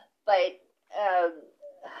 But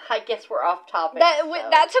I guess we're off topic.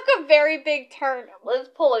 That took a very big turn. Let's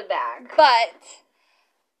pull it back. But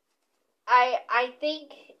I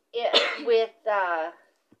think with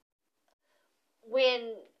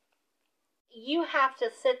when you have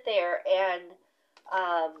to sit there and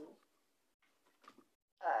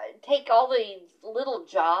take all these little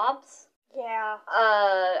jobs Yeah.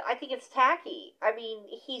 I think it's tacky. I mean,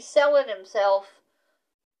 he's selling himself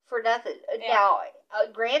for nothing. Yeah. Now,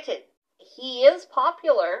 granted, he is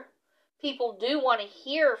popular. People do want to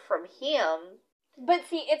hear from him. But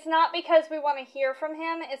see, it's not because we want to hear from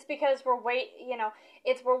him. It's because we're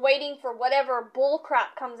waiting for whatever bull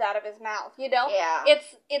crap comes out of his mouth. Yeah.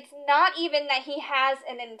 It's not even that he has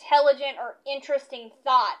an intelligent or interesting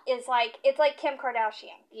thought. It's like Kim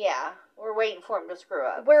Kardashian. Yeah, we're waiting for him to screw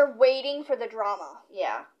up. We're waiting for the drama.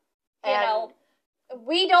 Yeah.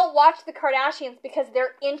 We don't watch the Kardashians because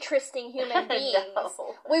they're interesting human beings.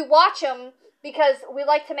 No. We watch them because we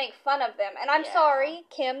like to make fun of them. And I'm sorry,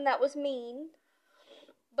 Kim, that was mean.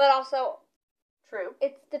 But also, true.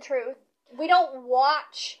 It's the truth. We don't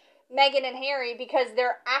watch Meghan and Harry because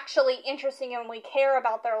they're actually interesting and we care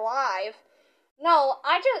about their life. No,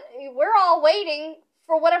 we're all waiting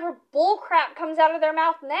for whatever bullcrap comes out of their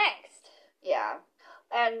mouth next. Yeah.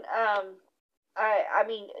 And, I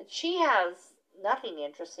mean, she has nothing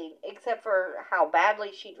interesting except for how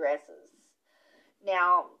badly she dresses.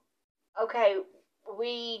 Now, okay,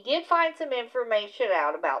 we did find some information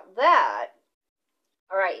out about that.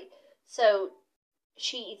 All right, so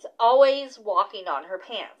she's always walking on her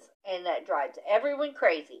pants, and that drives everyone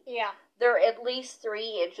crazy. Yeah. They're at least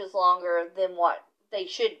 3 inches longer than what they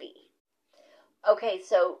should be. Okay,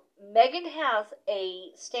 so Meghan has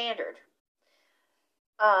a standard.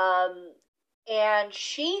 And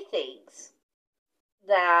she thinks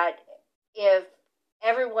that if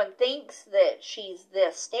everyone thinks that she's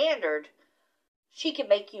this standard, she can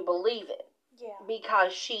make you believe it. Yeah.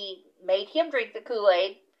 Because she made him drink the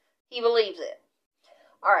Kool-Aid, he believes it.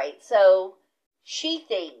 All right, so she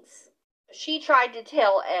thinks, she tried to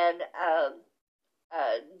tell a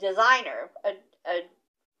designer,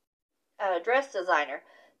 a dress designer,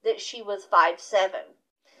 that she was 5'7".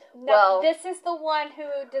 No, well, this is the one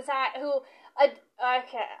who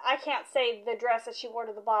I can't say the dress that she wore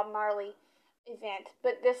to the Bob Marley event,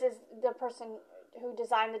 but this is the person who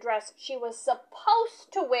designed the dress she was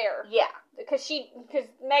supposed to wear. Yeah. Because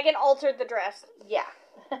Meghan altered the dress. Yeah.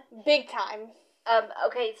 Big time.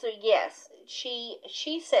 Okay, so yes, she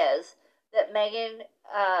says that Meghan,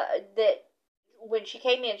 that when she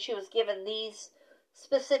came in, she was given these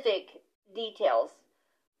specific details.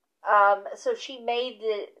 So she made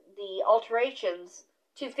the alterations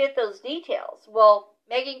to fit those details. Well,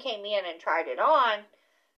 Meghan came in and tried it on,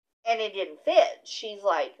 and it didn't fit. She's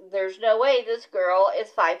like, there's no way this girl is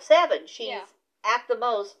 5'7". She's at the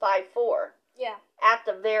most 5'4". Yeah. At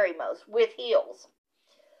the very most, with heels.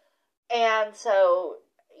 And so,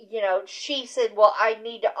 she said, well, I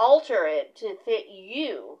need to alter it to fit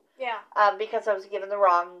you. Yeah. Because I was given the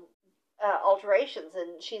wrong alterations.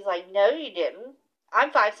 And she's like, no, you didn't.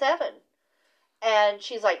 I'm 5'7". And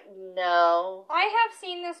she's like, no. I've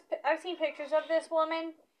seen pictures of this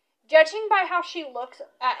woman. Judging by how she looks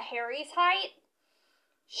at Harry's height,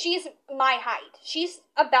 she's my height. She's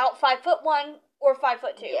about 5'1" or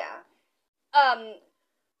 5'2". Yeah.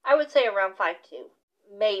 I would say around 5'2",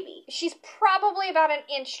 maybe. She's probably about an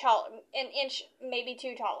inch, maybe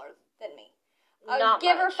 2 taller than me. Not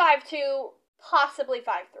give much. her 5'2", possibly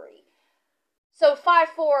 5'3". So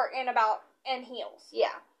 5'4" and heels.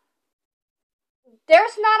 Yeah.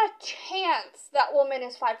 There's not a chance that woman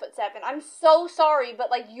is 5'7". I'm so sorry,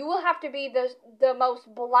 but you will have to be the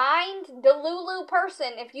most blind, delulu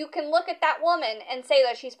person if you can look at that woman and say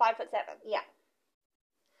that she's 5'7". Yeah.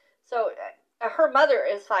 So her mother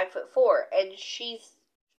is 5'4", and she's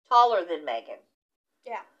taller than Meghan.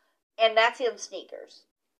 Yeah. And that's in sneakers.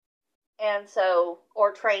 And so,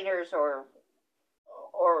 or trainers, or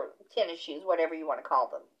tennis shoes, whatever you want to call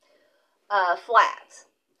them. Flats.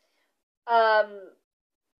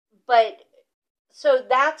 But, so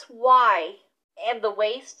that's why, and the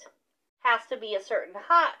waist has to be a certain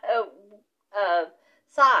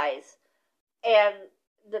size, and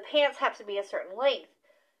the pants have to be a certain length.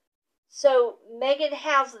 So Meghan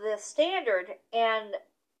has this standard, and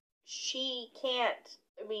she can't,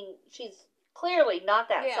 she's clearly not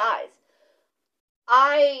that size.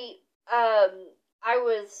 I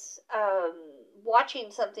was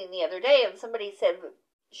watching something the other day, and somebody said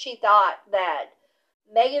she thought that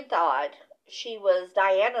Meghan thought she was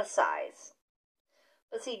Diana's size.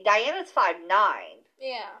 But see, Diana's 5'9".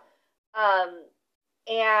 Yeah.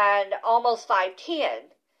 And almost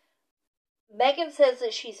 5'10". Meghan says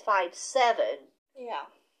that she's 5'7". Yeah.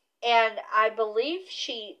 And I believe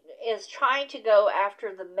she is trying to go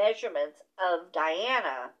after the measurements of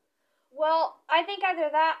Diana. Well, I think either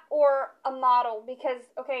that or a model, because,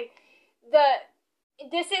 okay,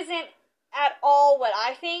 this isn't at all what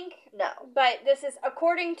I think. No. But this is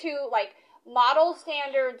according to, model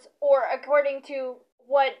standards, or according to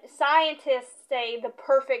what scientists say the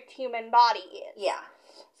perfect human body is. Yeah.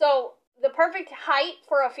 So the perfect height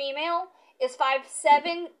for a female is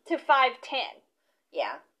 5'7" to 5'10".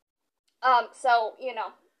 Yeah. So,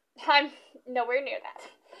 I'm nowhere near that.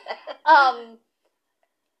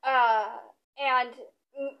 And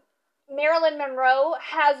Marilyn Monroe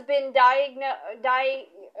has been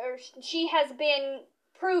she has been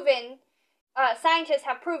proven, scientists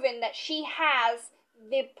have proven that she has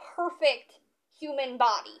the perfect human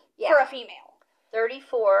body for a female.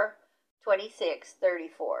 34, 26,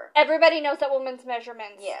 34. Everybody knows that woman's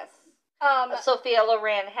measurements. Yes. Sophia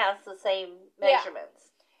Loren has the same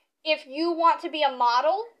measurements. Yeah. If you want to be a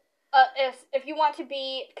model, if you want to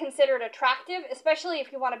be considered attractive, especially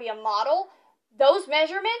if you want to be a model, those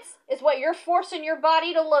measurements is what you're forcing your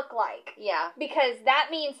body to look like. Yeah. Because that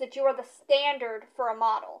means that you are the standard for a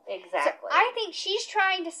model. Exactly. So I think she's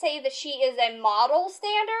trying to say that she is a model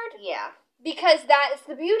standard. Yeah. Because that is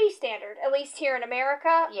the beauty standard, at least here in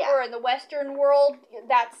America, or in the Western world.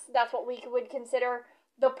 That's what we would consider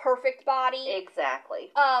the perfect body.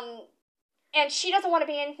 Exactly. And she doesn't want to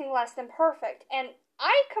be anything less than perfect. And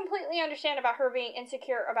I completely understand about her being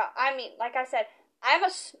insecure about, like I said,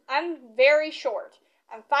 I'm very short.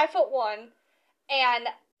 I'm 5'1", and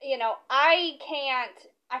I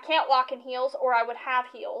can't walk in heels, or I would have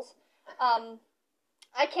heels.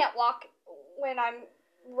 I can't walk when I'm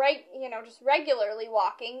just regularly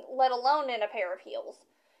walking, let alone in a pair of heels.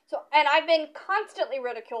 So, and I've been constantly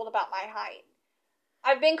ridiculed about my height.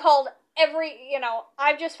 I've been called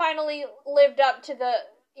I've just finally lived up to the,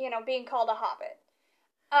 being called a hobbit.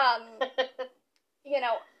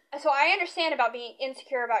 So I understand about being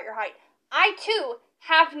insecure about your height. I, too,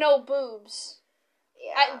 have no boobs.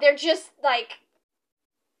 Yeah. They're just, like...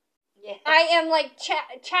 Yeah. I am, like,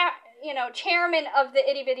 chairman of the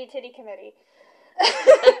Itty Bitty Titty Committee.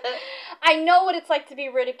 I know what it's like to be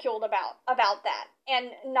ridiculed about that.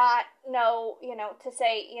 And not know, to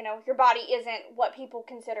say, your body isn't what people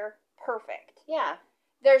consider perfect. Yeah.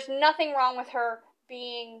 There's nothing wrong with her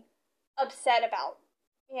being upset about,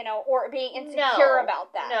 or being insecure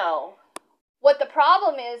about that. No. What the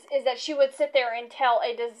problem is that she would sit there and tell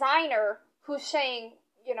a designer who's saying,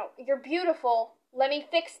 you're beautiful, let me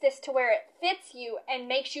fix this to where it fits you and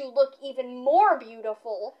makes you look even more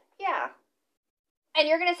beautiful. Yeah. And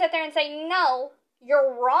you're going to sit there and say, no,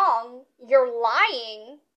 you're wrong, you're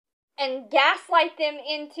lying, and gaslight them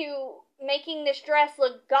into making this dress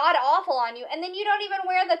look god-awful on you, and then you don't even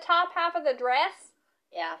wear the top half of the dress?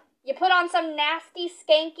 Yeah. You put on some nasty,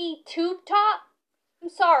 skanky tube top? I'm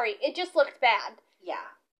sorry, it just looked bad. Yeah.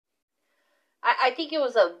 I think it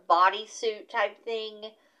was a bodysuit type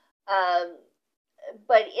thing,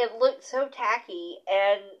 but it looked so tacky,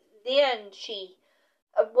 and then she...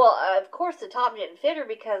 of course the top didn't fit her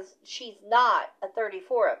because she's not a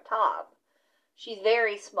 34 up top. She's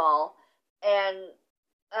very small, and,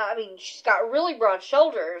 she's got really broad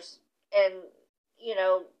shoulders, and,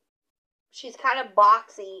 she's kind of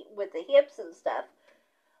boxy with the hips and stuff.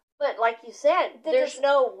 But like you said, there's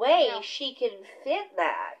no way she can fit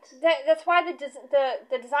that. That's why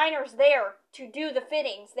the designer's there to do the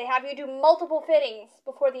fittings. They have you do multiple fittings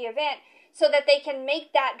before the event so that they can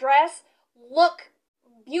make that dress look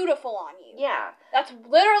beautiful on you. Yeah. That's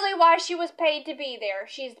literally why she was paid to be there.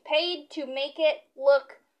 She's paid to make it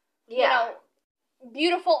look,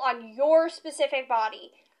 beautiful on your specific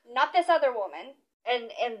body, not this other woman.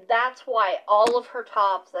 And that's why all of her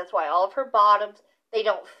tops, that's why all of her bottoms, they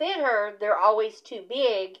don't fit her. They're always too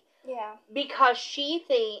big. Yeah. Because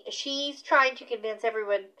she's trying to convince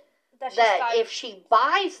everyone that if she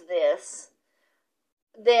buys this,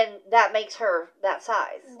 then that makes her that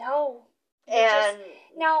size. No. And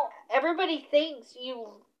now everybody thinks you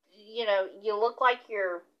look like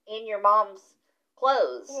you're in your mom's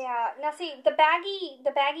clothes. Yeah. Now see, the baggy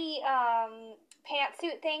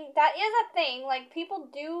pantsuit thing, that is a thing. Like, people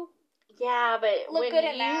do. Yeah, but look when good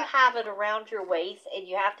in you that. have it around your waist and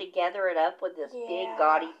you have to gather it up with this big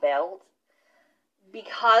gaudy belt,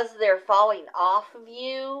 because they're falling off of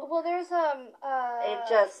you. Well, there's it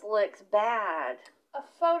just looks bad. A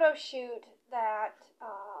photo shoot that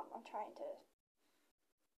I'm trying to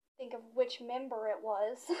think of which member it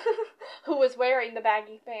was who was wearing the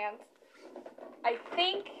baggy pants.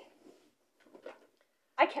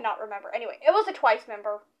 I cannot remember. Anyway, it was a Twice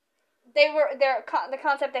member. The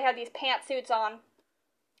concept, they had these pantsuits on.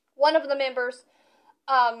 One of the members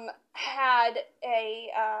had a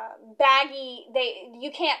baggy.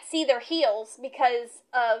 You can't see their heels because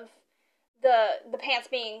of the pants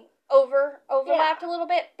being overlapped a little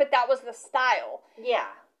bit, but that was the style. Yeah.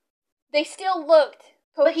 They still looked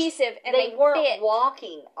cohesive, and they weren't fit.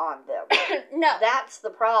 walking on them. No. That's the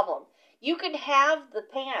problem. You can have the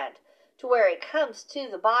pant to where it comes to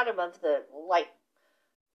the bottom of the,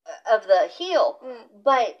 of the heel,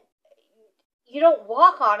 but you don't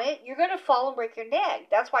walk on it, you're going to fall and break your neck.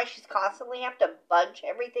 That's why she's constantly have to bunch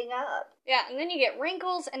everything up. Yeah, and then you get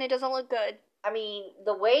wrinkles, and it doesn't look good. I mean,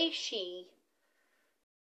 the way she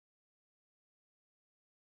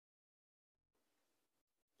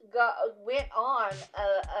went on,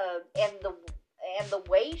 and the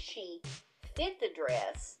way she fit the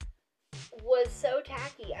dress was so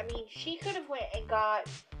tacky. I mean, she could have went and got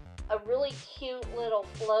a really cute little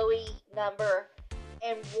flowy number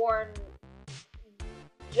and worn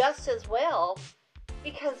just as well,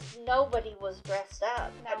 because nobody was dressed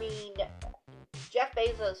up. No. I mean, Jeff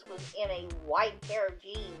Bezos was in a white pair of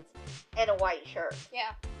jeans and a white shirt.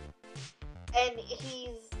 Yeah. And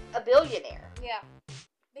he's a billionaire. Yeah.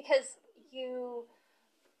 Because it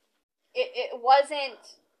wasn't,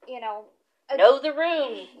 Know the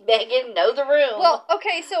room, Megan, know the room. Well,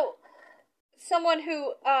 okay, so someone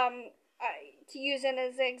who, to use it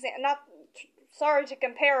as an example, not sorry to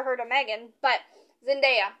compare her to Megan, but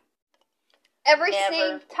Zendaya. Every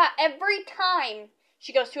time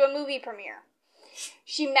she goes to a movie premiere,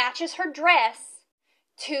 she matches her dress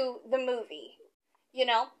to the movie.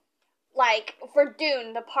 Like for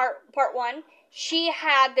Dune, the part one, she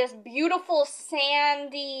had this beautiful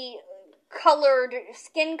sandy colored,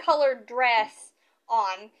 skin colored dress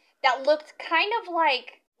on that looked kind of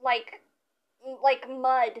like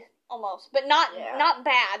mud almost, but not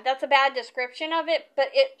bad. That's a bad description of it,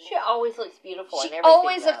 but she always looks beautiful. She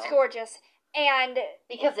always looks gorgeous, and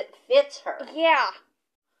because it fits her. Yeah,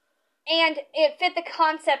 and it fit the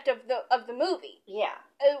concept of the movie. Yeah,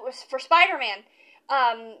 it was for Spider-Man.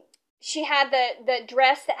 She had the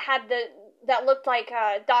dress that looked like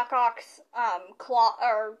Doc Ock's claw,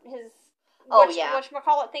 or his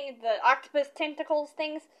whatchamacallit thing, the octopus tentacles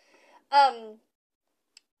things.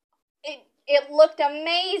 It looked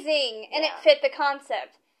amazing, and it fit the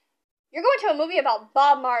concept. You're going to a movie about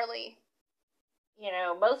Bob Marley.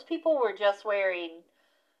 Most people were just wearing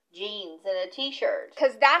jeans and a t-shirt.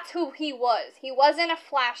 Because that's who he was. He wasn't a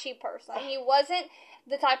flashy person. He wasn't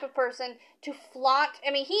the type of person to flaunt.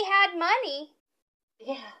 I mean, he had money.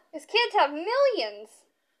 Yeah. His kids have millions.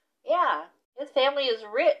 Yeah. His family is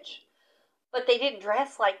rich. But they didn't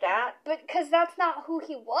dress like that. But because that's not who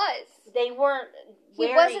he was. They weren't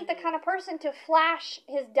He wasn't the kind of person to flash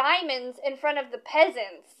his diamonds in front of the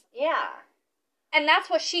peasants. Yeah. And that's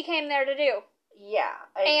what she came there to do. Yeah.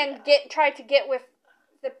 And tried to get with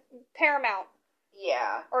the Paramount.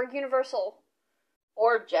 Yeah. Or Universal.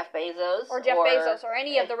 Or Jeff Bezos. Or Jeff Bezos, or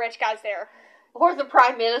any of the rich guys there. Or the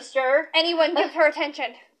Prime Minister. Anyone give her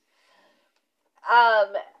attention.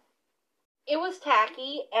 It was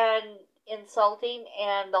tacky and insulting,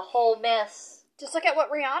 and the whole mess. Just look at what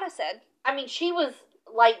Rihanna said. I mean, she was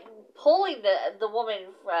pulling the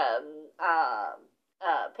woman from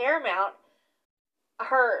Paramount.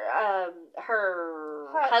 Her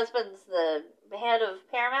husband's the head of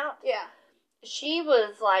Paramount. Yeah. She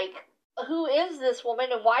was like, who is this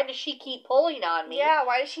woman, and why does she keep pulling on me? Yeah,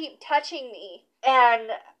 why does she keep touching me? And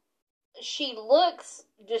she looks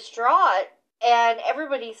distraught, and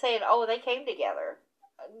everybody's saying, oh, they came together.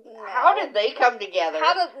 No. How did they come together?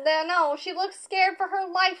 No, she looks scared for her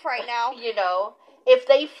life right now. If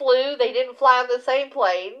they flew, they didn't fly on the same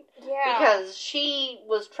plane. Yeah. Because she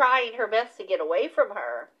was trying her best to get away from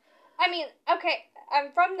her. I mean, okay,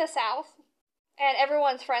 I'm from the South, and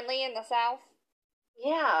everyone's friendly in the South.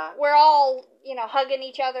 Yeah. We're all, hugging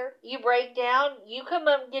each other. You break down, you come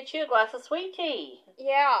up and get you a glass of sweet tea.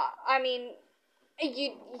 Yeah, I mean,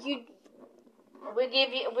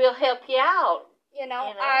 we'll help you out.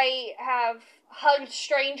 I have hugged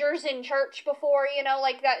strangers in church before,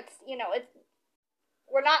 that's,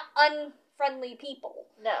 we're not unfriendly people.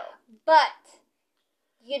 No. But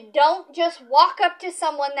you don't just walk up to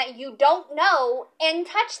someone that you don't know and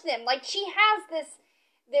touch them. Like, she has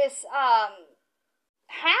this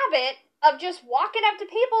habit of just walking up to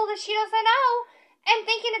people that she doesn't know and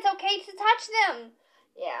thinking it's okay to touch them.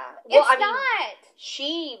 Yeah. Well, it's not.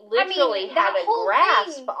 She literally had a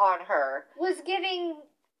grasp on her. Was giving,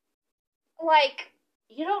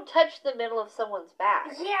 you don't touch the middle of someone's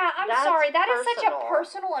back. Yeah, I'm sorry. That is such a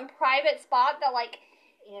personal and private spot that,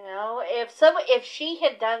 if she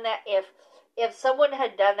had done that, if someone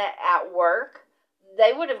had done that at work,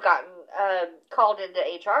 they would have gotten called into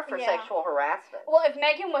HR for sexual harassment. Well, if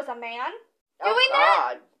Megan was a man doing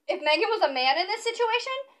that, if Megan was a man in this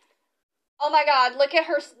situation, oh my God, look at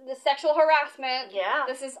the sexual harassment. Yeah.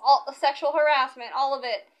 This is all sexual harassment, all of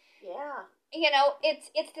it. Yeah.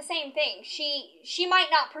 it's the same thing. She might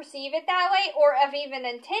not perceive it that way or have even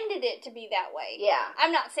intended it to be that way. Yeah.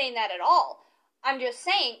 I'm not saying that at all. I'm just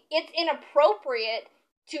saying it's inappropriate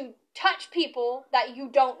to touch people that you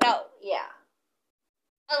don't know. Yeah.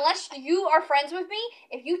 Unless you are friends with me,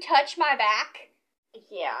 if you touch my back,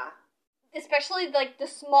 yeah, especially like the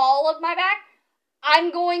small of my back,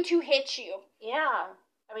 I'm going to hit you. Yeah.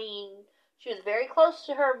 I mean, she was very close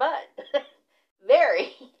to her butt.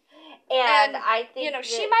 Very. And I think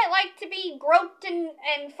she might like to be groped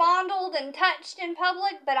and fondled and touched in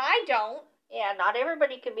public, but I don't. Yeah, not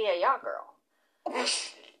everybody can be a yacht girl. I'm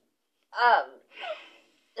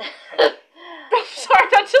sorry,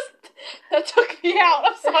 that took me out.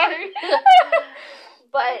 I'm sorry.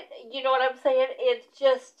 But, you know what I'm saying? It's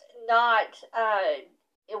just not,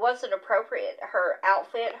 it wasn't appropriate. Her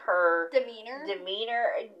outfit, her demeanor,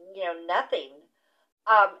 nothing.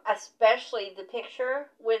 Especially the picture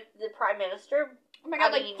with the Prime Minister. Oh my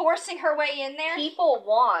God, forcing her way in there? People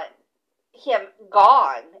want him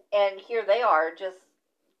gone, and here they are just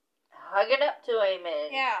hugging up to him.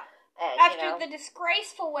 And, yeah. And, after the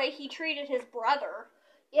disgraceful way he treated his brother.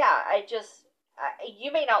 Yeah,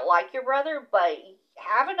 you may not like your brother, but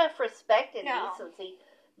have enough respect and decency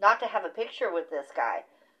not to have a picture with this guy.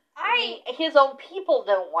 His own people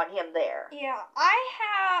don't want him there. Yeah,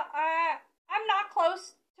 I'm not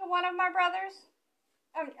close to one of my brothers.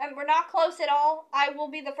 And we're not close at all. I will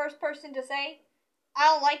be the first person to say I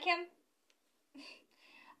don't like him.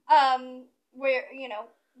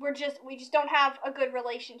 We just don't have a good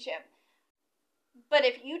relationship. But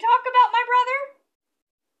if you talk about my brother,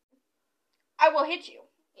 I will hit you.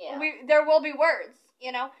 Yeah. There will be words,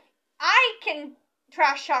 I can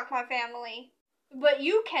trash talk my family, but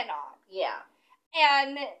you cannot. Yeah.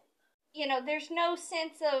 And, there's no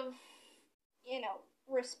sense of,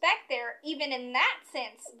 respect there, even in that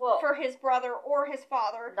sense, for his brother or his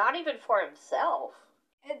father. Not even for himself.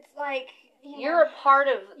 It's like, you're a part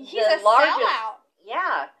of he's a sellout.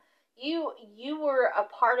 Yeah. You were a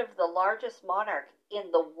part of the largest monarch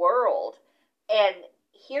in the world, and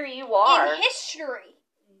here you are. In history.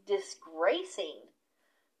 Disgracing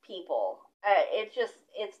people.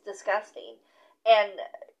 It's disgusting. And,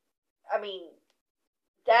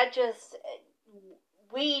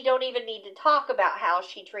 we don't even need to talk about how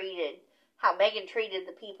Meghan treated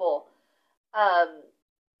the people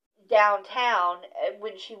downtown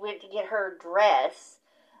when she went to get her dress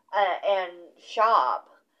and shop,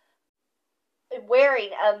 wearing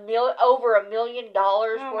over $1 million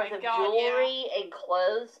worth of jewelry and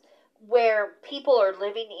clothes, where people are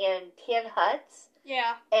living in tin huts.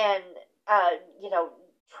 Yeah. And,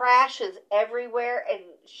 trash is everywhere, and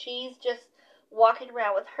she's just walking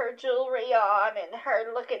around with her jewelry on and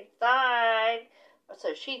her looking fine,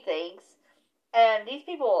 so she thinks. And these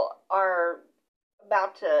people are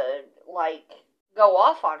about to, go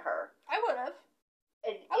off on her. I would have.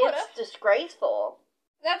 It's disgraceful.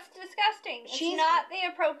 That's disgusting. It's not the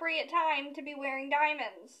appropriate time to be wearing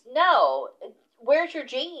diamonds. No. Where's your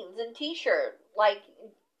jeans and t-shirt, like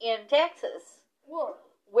in Texas? Well,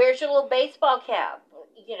 where's your little baseball cap?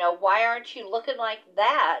 Why aren't you looking like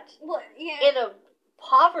that? Well, yeah. In a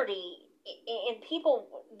poverty, in people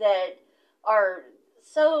that are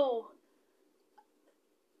so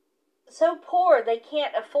poor they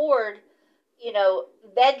can't afford,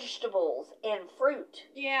 vegetables and fruit.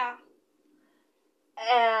 Yeah.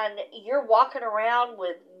 And you're walking around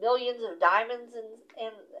with millions of diamonds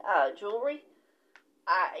and jewelry.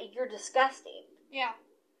 You're disgusting. Yeah.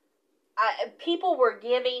 People were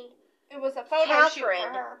giving it was a photo shoot for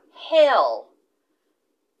her. Hell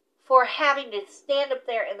for having to stand up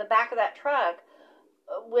there in the back of that truck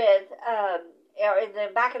with, or in the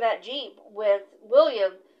back of that Jeep with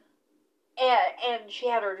William, and she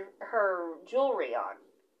had her jewelry on.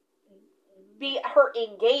 Her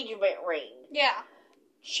engagement ring. Yeah.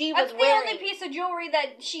 That's the only piece of jewelry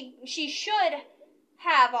that she should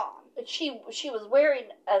have on. She was wearing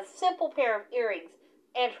a simple pair of earrings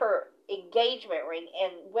and her engagement ring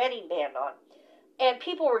and wedding band on. And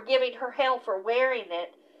people were giving her hell for wearing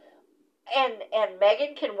it. And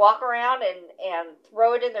Meghan can walk around and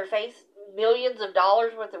throw it in their face, millions of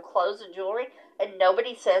dollars worth of clothes and jewelry, and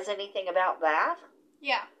nobody says anything about that.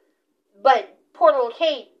 Yeah. But poor little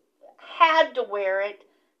Kate had to wear it,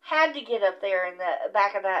 had to get up there in the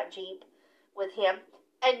back of that Jeep with him,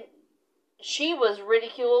 and she was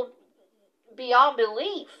ridiculed beyond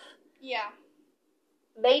belief. Yeah.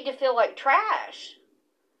 Made to feel like trash.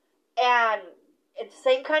 And it's the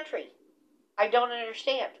same country. I don't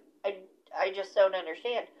understand. I just don't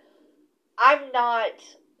understand. I'm not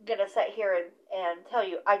going to sit here and tell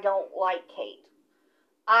you I don't like Kate.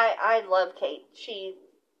 I love Kate.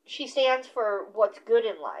 She stands for what's good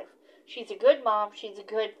in life. She's a good mom. She's a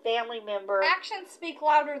good family member. Actions speak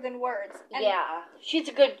louder than words. And yeah. She's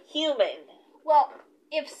a good human. Well,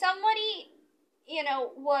 if somebody,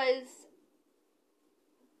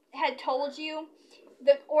 had told you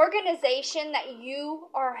the organization that you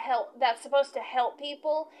are that's supposed to help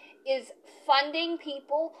people is funding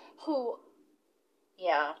people who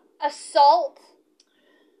assault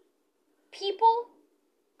people,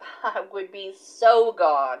 I would be so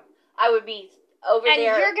gone. I would be over there. And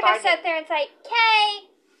you're going to sit there and say, "Kay,"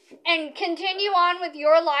 and continue on with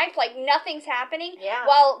your life like nothing's happening. Yeah.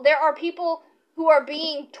 While there are people who are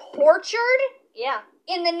being tortured. Yeah.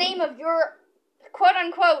 In the name of your quote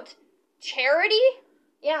unquote charity.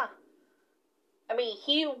 Yeah. I mean,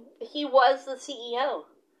 he was the CEO.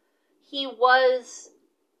 He was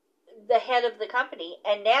the head of the company,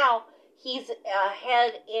 and now he's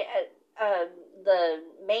the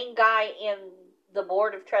main guy in the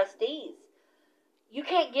board of trustees. You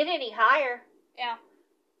can't get any higher. Yeah.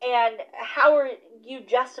 And how are you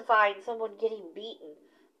justifying someone getting beaten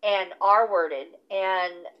and R-worded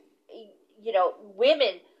and,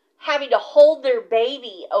 women having to hold their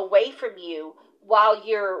baby away from you while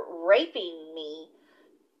you're raping me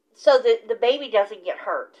so that the baby doesn't get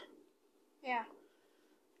hurt? Yeah.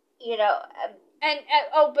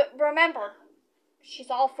 But remember, she's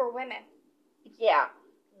all for women. Yeah.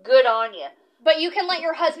 Good on you. But you can let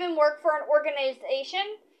your husband work for an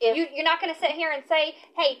organization. You're not going to sit here and say,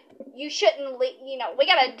 "Hey, you shouldn't, we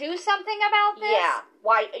got to do something about this." Yeah.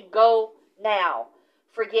 Why? Go now.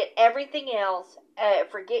 Forget everything else.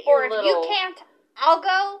 Forget your little... Or if you can't, I'll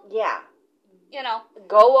go. Yeah.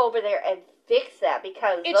 Go over there and fix that,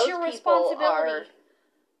 because it's those your people responsibility. Are...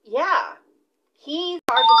 Yeah. He's in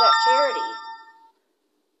charge of that charity.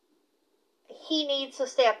 He needs to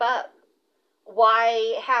step up.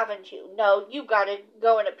 Why haven't you? No, you've got to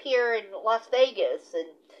go and appear in Las Vegas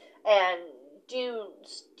and do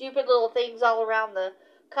stupid little things all around the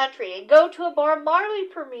country and go to a Bob Marley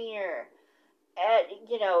premiere. And,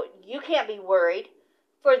 you can't be worried.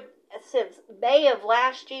 Since May of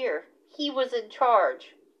last year, he was in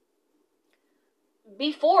charge.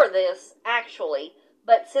 Before this, actually,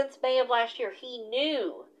 but since May of last year, he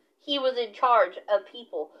knew he was in charge of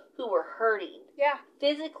people who were hurting. Yeah.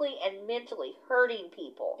 Physically and mentally hurting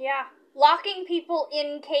people. Yeah. Locking people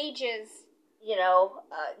in cages.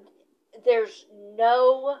 There's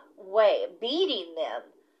no way. Beating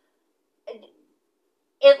them.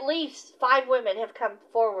 At least 5 women have come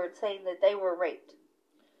forward saying that they were raped.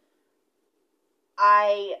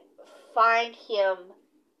 I find him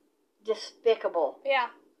despicable. Yeah.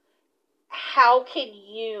 How can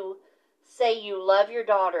you say you love your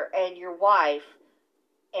daughter and your wife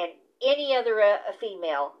and any other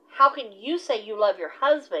female? How can you say you love your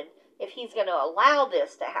husband if he's going to allow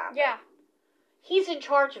this to happen? Yeah. He's in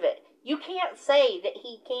charge of it. You can't say that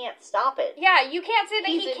he can't stop it. Yeah, you can't say that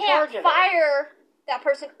he can't fire that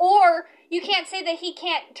person, or you can't say that he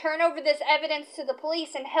can't turn over this evidence to the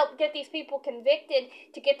police and help get these people convicted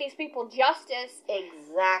to get these people justice.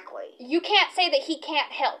 Exactly. You can't say that he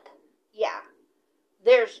can't help. Yeah.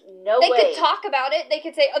 There's no way. They could talk about it. They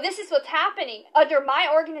could say, "Oh, this is what's happening under my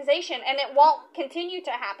organization, and it won't continue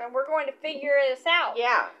to happen. We're going to figure this out."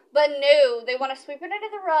 Yeah. But no, they want to sweep it under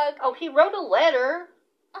the rug. Oh, he wrote a letter.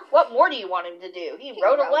 What more do you want him to do? He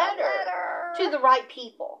wrote a letter to the right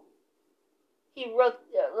people. He wrote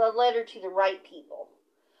a letter to the right people.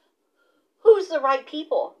 Who's the right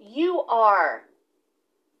people? You are.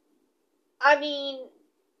 I mean,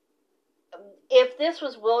 if this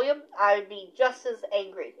was William, I would be just as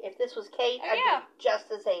angry. If this was Kate, I'd be just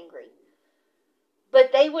as angry.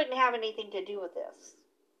 But they wouldn't have anything to do with this.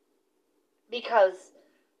 Because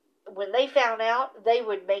when they found out, they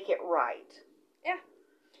would make it right. Yeah.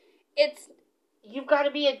 You've got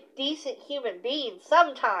to be a decent human being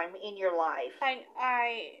sometime in your life.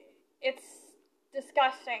 It's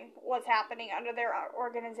disgusting what's happening under their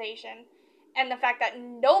organization. And the fact that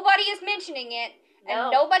nobody is mentioning it,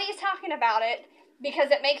 and nobody is talking about it, because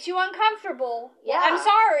it makes you uncomfortable. Yeah. I'm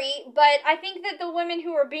sorry, but I think that the women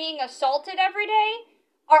who are being assaulted every day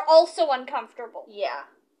are also uncomfortable. Yeah.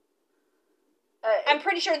 I'm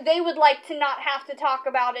pretty sure they would like to not have to talk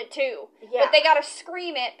about it too. Yeah. But they gotta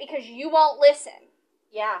scream it because you won't listen.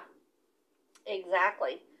 Yeah.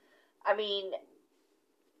 Exactly. I mean,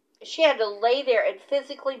 she had to lay there and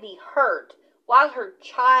physically be hurt while her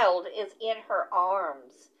child is in her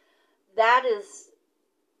arms. That is...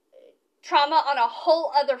 trauma on a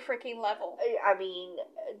whole other freaking level. I mean,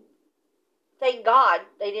 thank God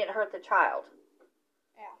they didn't hurt the child.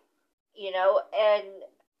 Yeah. And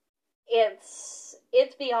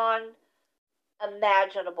it's beyond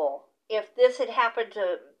imaginable. If this had happened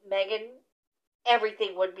to Megan,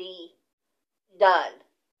 everything would be done.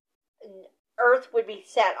 Earth would be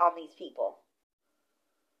set on these people.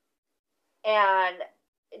 And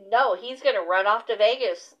no, he's going to run off to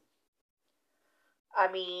Vegas.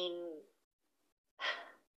 I mean,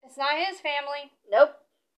 it's not his family. Nope.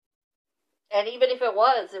 And even if it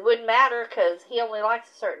was, it wouldn't matter because he only likes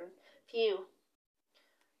a certain few.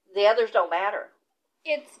 The others don't matter.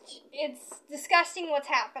 It's disgusting what's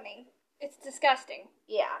happening. It's disgusting.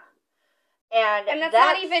 Yeah. And that's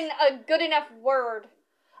not even a good enough word.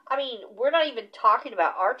 I mean, we're not even talking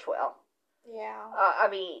about Archwell. Yeah. I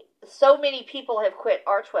mean, so many people have quit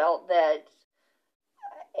Archwell that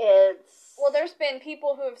it's... Well, there's been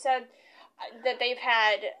people who have said that they've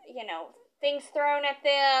had, things thrown at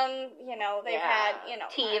them. They've had,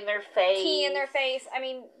 tea in their face. Tea in their face. I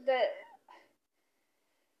mean,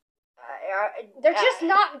 they're just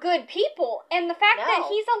not good people. And the fact that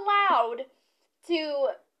he's allowed to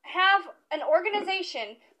have an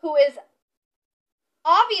organization who is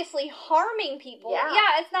obviously harming people.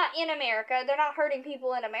 Yeah, it's not in America. They're not hurting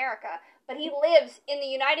people in America. But he lives in the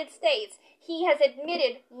United States. He has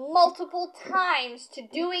admitted multiple times to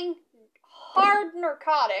doing hard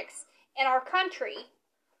narcotics in our country.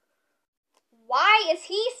 Why is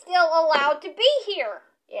he still allowed to be here?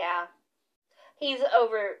 Yeah. He's the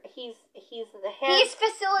head. He's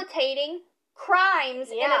facilitating crimes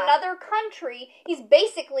in another country. He's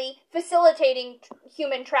basically facilitating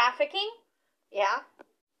human trafficking. Yeah.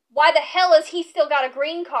 Why the hell has he still got a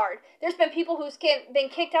green card? There's been people who's been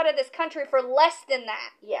kicked out of this country for less than that.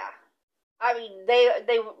 Yeah. I mean,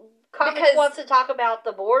 Congress wants to talk about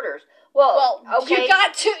the borders. Well, okay. You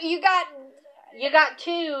got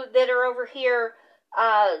two that are over here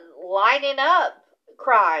lining up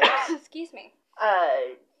crimes. Excuse me.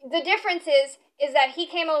 The difference is that he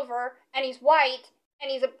came over and he's white and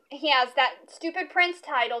he has that stupid prince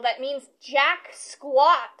title that means jack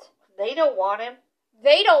squat. They don't want him.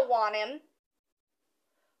 They don't want him.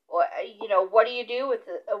 Well, what do you do with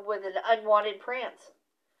an unwanted prince?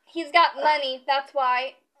 He's got money, that's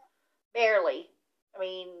why. Barely. I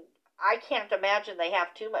mean, I can't imagine they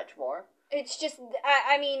have too much more. It's just,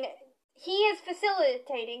 I mean, he is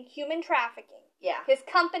facilitating human trafficking. Yeah. His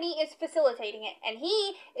company is facilitating it, and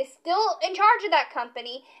he is still in charge of that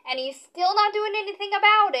company, and he's still not doing anything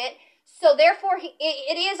about it, so therefore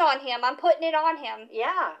it is on him. I'm putting it on him.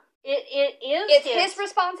 Yeah. It is. It's his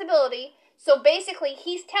responsibility. So basically,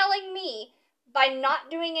 he's telling me by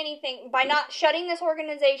not doing anything, by not shutting this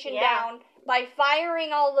organization down, by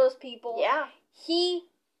firing all those people, he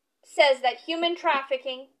says that human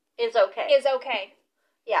trafficking is okay.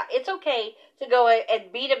 Yeah, it's okay to go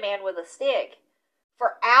and beat a man with a stick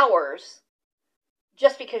for hours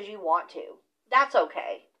just because you want to. That's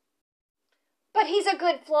okay. But he's a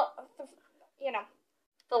good,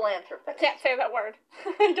 philanthropist. I can't say that word.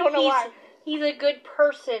 I don't know why. He's a good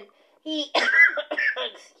person.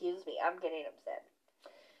 Excuse me, I'm getting upset.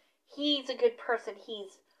 He's a good person.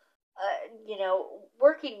 He's,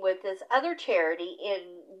 working with this other charity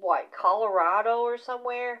in, Colorado or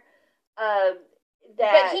somewhere.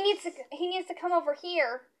 But he needs to come over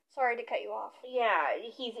here. Sorry to cut you off. Yeah,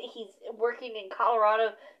 he's working in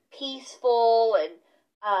Colorado, peaceful, and,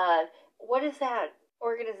 what is that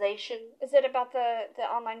organization? Is it about the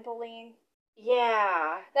online bullying?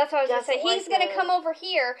 Yeah. That's what I was going to say. He's going to come over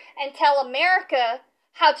here and tell America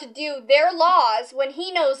how to do their laws when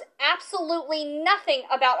he knows absolutely nothing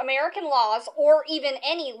about American laws or even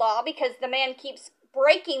any law because the man keeps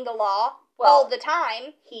breaking the law all the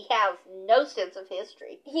time. He has no sense of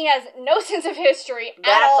history. He has no sense of history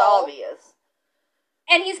at all. That's obvious.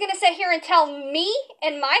 And he's going to sit here and tell me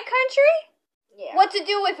and my country what to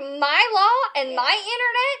do with my law and my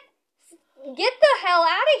internet? Get the hell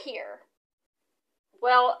out of here.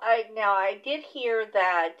 Well, I did hear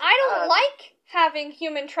that... I don't like having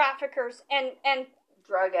human traffickers and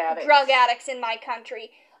drug addicts in my country.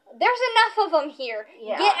 There's enough of them here.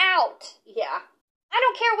 Yeah. Get out. Yeah. I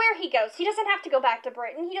don't care where he goes. He doesn't have to go back to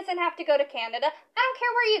Britain. He doesn't have to go to Canada. I don't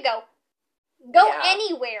care where you go. Go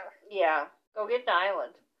anywhere. Yeah. Go get an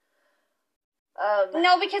island.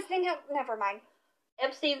 No, because they never mind.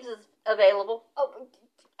 Epstein's is available. Oh,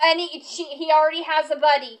 and he already has a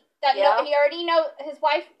buddy. He already his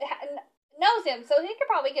wife knows him, so he could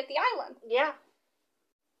probably get the island. Yeah.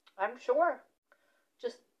 I'm sure.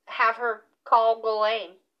 Just have her call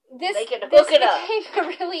Ghislaine. They can hook it up. This became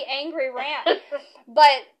a really angry rant.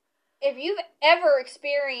 But if you've ever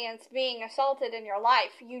experienced being assaulted in your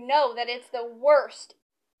life, you know that it's the worst,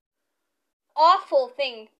 awful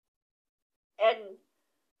thing. And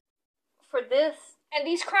for this. And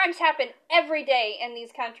these crimes happen every day in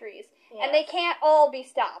these countries. Yes. And they can't all be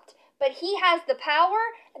stopped. But he has the power,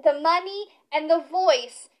 the money, and the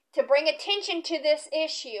voice to bring attention to this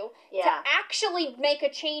issue, to actually make a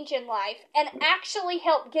change in life, and actually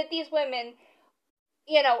help get these women,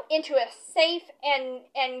 into a safe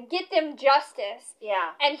and get them justice.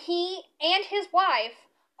 Yeah. And he and his wife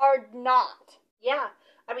are not. Yeah.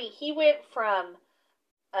 I mean, he went from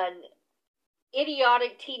an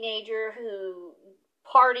idiotic teenager who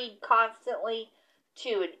partied constantly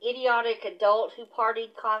to an idiotic adult who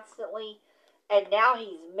partied constantly, and now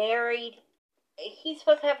he's married. He's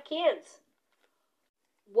supposed to have kids.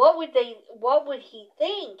 What would he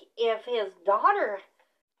think if his daughter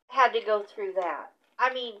had to go through that?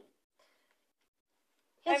 I mean,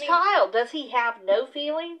 his child, does he have no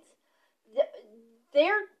feelings?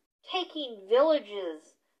 They're taking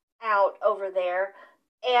villages out over there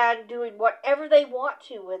and doing whatever they want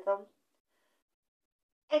to with them.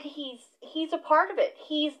 And he's a part of it.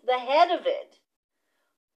 He's the head of it.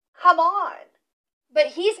 Come on. But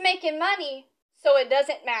he's making money, so it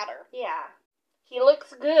doesn't matter. Yeah. He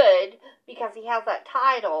looks good because he has that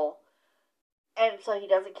title, and so he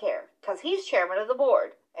doesn't care. Because he's chairman of the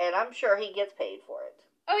board, and I'm sure he gets paid for it.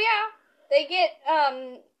 Oh, yeah. They get,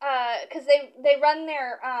 because they run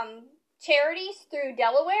their charities through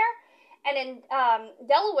Delaware, and in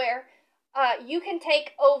Delaware, you can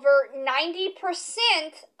take over 90%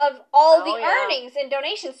 of all the earnings and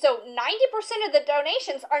donations. So 90% of the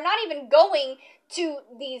donations are not even going to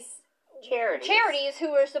these charities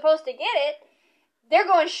who are supposed to get it. They're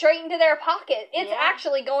going straight into their pocket. It's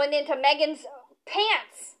actually going into Megan's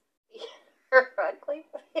pants.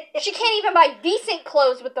 She can't even buy decent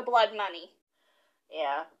clothes with the blood money.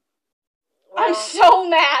 Yeah. Well, I'm so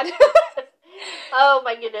mad. Oh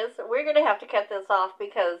my goodness. We're going to have to cut this off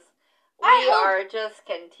because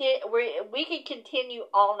we could continue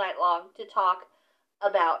all night long to talk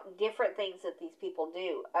about different things that these people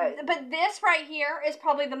do. But this right here is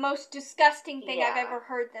probably the most disgusting thing I've ever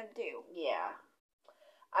heard them do. Yeah.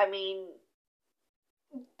 I mean,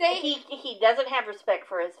 he doesn't have respect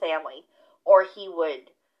for his family, or he would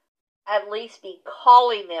at least be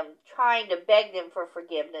calling them, trying to beg them for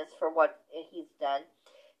forgiveness for what he's done.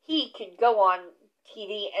 He could go on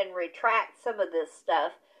TV and retract some of this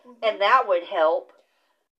stuff, and that would help.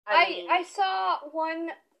 I saw one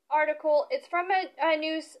article. It's from a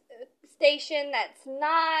news station that's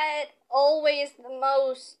not always the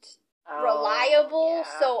most reliable,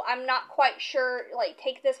 so I'm not quite sure. Like,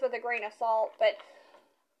 take this with a grain of salt, but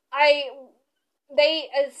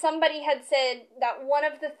somebody had said that one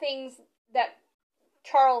of the things that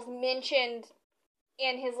Charles mentioned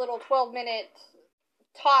in his little 12-minute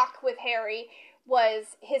talk with Harry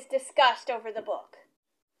was his disgust over the book.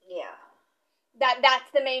 Yeah.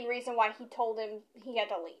 That's the main reason why he told him he had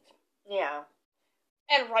to leave. Yeah.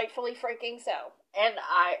 And rightfully freaking so. And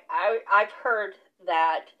I've heard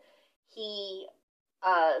that he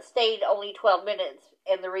stayed only 12 minutes,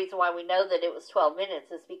 and the reason why we know that it was 12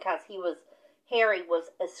 minutes is because Harry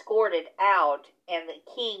was escorted out, and the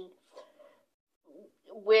king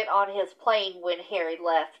went on his plane when Harry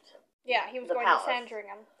left. Yeah, he was going palace. to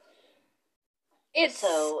Sandringham.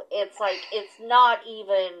 So it's like, it's not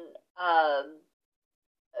even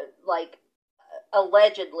like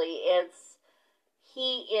allegedly.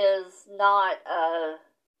 He is not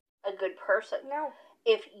a good person. No.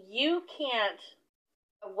 If you can't,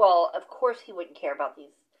 well, of course he wouldn't care about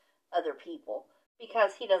these other people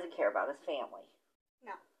because he doesn't care about his family.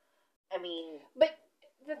 No. I mean, but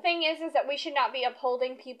the thing is that we should not be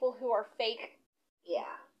upholding people who are fake.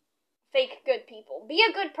 Yeah. Fake good people. Be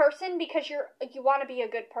a good person because you want to be a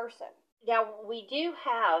good person. Now, we do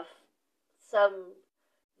have some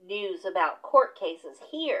news about court cases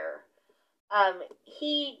here.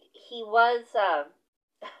 He was,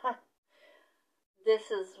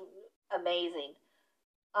 this is amazing.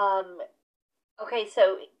 Okay,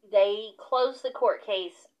 so they closed the court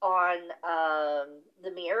case on,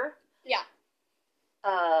 the Mirror. Yeah.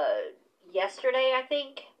 Yesterday, I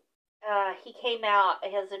think. He came out,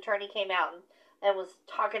 his attorney came out and was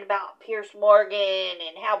talking about Piers Morgan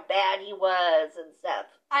and how bad he was and stuff.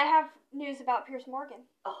 I have news about Piers Morgan.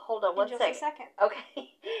 Oh, hold on one second. Just a second.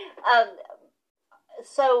 Okay.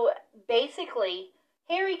 So basically,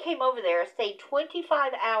 Harry came over there, stayed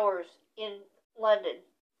 25 hours in London,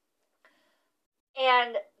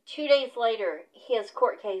 and 2 days later, his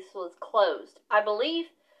court case was closed. I believe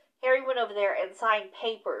Harry went over there and signed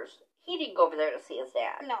papers. He didn't go over there to see his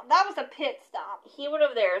dad. No, that was a pit stop. He went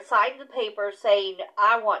over there, signed the paper saying,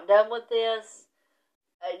 I want done with this.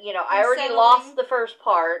 I already lost the first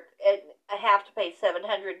part, and I have to pay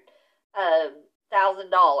 $700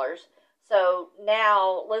 $1,000. So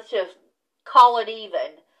now let's just call it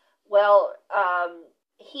even. Well,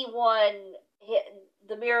 he won.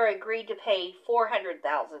 The Mirror agreed to pay $400,000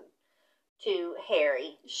 to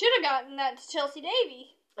Harry. Should have gotten that to Chelsea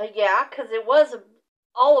Davy. Yeah, because it was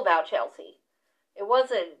all about Chelsea. It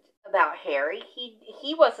wasn't about Harry.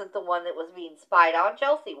 He wasn't the one that was being spied on.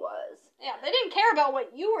 Chelsea was. Yeah, they didn't care about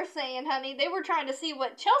what you were saying, honey. They were trying to see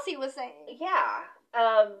what Chelsea was saying. Yeah.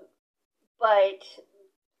 But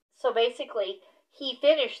so basically, he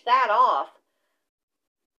finished that off.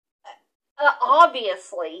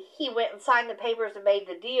 Obviously, he went and signed the papers and made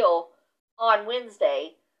the deal on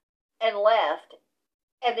Wednesday and left,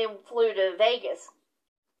 and then flew to Vegas.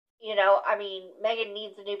 You know, I mean, Meghan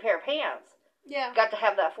needs a new pair of pants. Yeah. Got to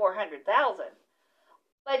have that $400,000.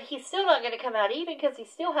 But he's still not going to come out even because he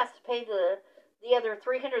still has to pay the other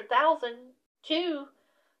 $300,000 to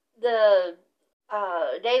the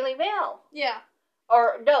Daily Mail. Yeah.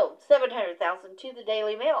 Or no, $700,000 to the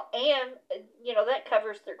Daily Mail, and you know that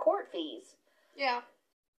covers their court fees. Yeah.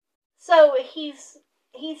 So he's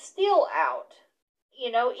still out. You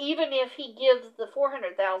know, even if he gives the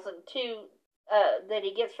 $400,000 to that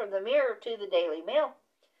he gets from the Mirror to the Daily Mail,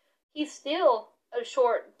 he's still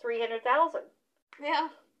short $300,000. Yeah.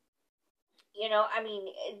 You know, I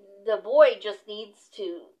mean, the boy just needs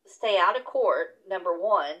to stay out of court, number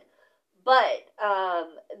one. But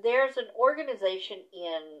there's an organization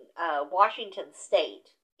in Washington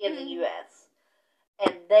State in the U.S.,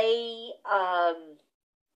 and they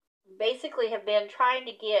basically have been trying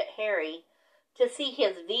to get Harry to see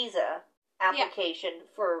his visa application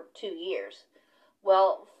for 2 years.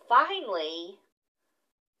 Well, finally,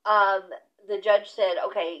 the judge said,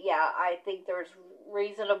 okay, yeah, I think there's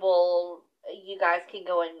reasonable, you guys can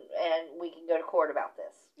go in and we can go to court about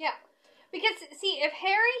this. Yeah. Because, see, if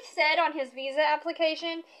Harry said on his visa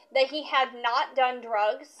application that he had not done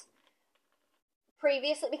drugs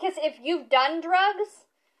previously, because if you've done drugs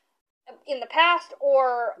in the past,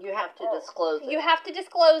 or you have to disclose it. You have to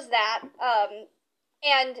disclose that,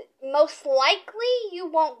 and most likely you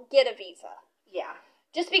won't get a visa. Yeah.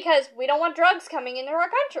 Just because we don't want drugs coming into our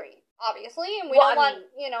country, obviously, and we don't want,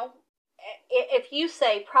 you know. If you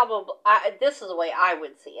say probably, this is the way I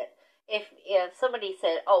would see it. If somebody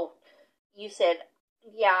said, oh, you said,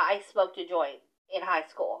 yeah, I smoked a joint in high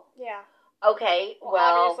school. Yeah. Okay,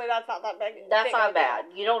 well, obviously that's not that big. That's not bad.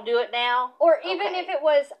 You don't do it now? Or even if it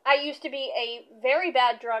was, I used to be a very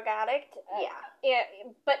bad drug addict.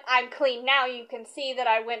 But I'm clean now. You can see that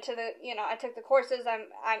I went to the, you know, I took the courses.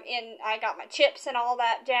 I got my chips and all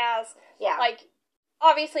that jazz. Yeah. Like,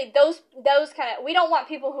 obviously those kind of, we don't want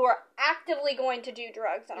people who are actively going to do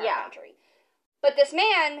drugs in our country. But this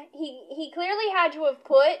man, he clearly had to have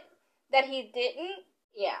put that he didn't.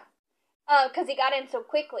 Yeah. Because he got in so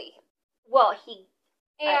quickly. Well,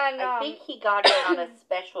 I think he got in on a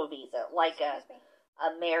special visa, like a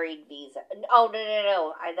married visa. Oh,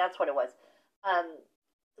 no. That's what it was.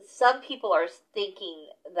 Some people are thinking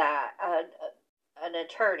that an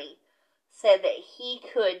attorney said that he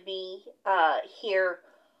could be here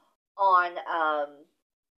on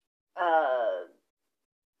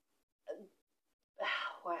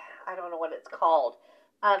I don't know what it's called,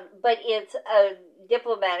 but it's a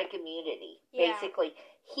diplomatic immunity, basically.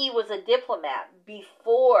 He was a diplomat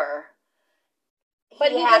before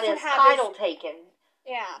he had his title taken.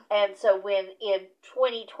 Yeah. And so when in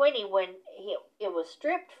 2020, when it was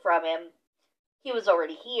stripped from him, he was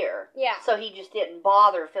already here. Yeah. So he just didn't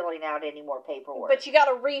bother filling out any more paperwork. But you got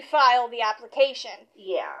to refile the application.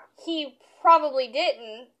 Yeah. He probably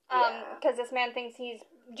didn't, because this man thinks he's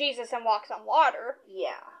Jesus and walks on water.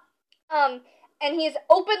 Yeah. And he's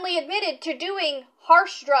openly admitted to doing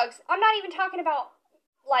harsh drugs. I'm not even talking about,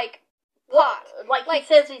 like, pot. Like he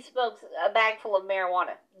says he smokes a bag full of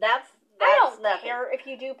marijuana. That's I don't nothing. care if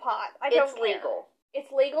you do pot. It's legal.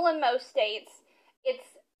 It's legal in most states. It's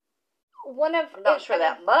one of... I'm not sure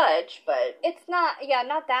that much, but... It's not,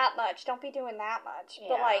 not that much. Don't be doing that much. Yeah.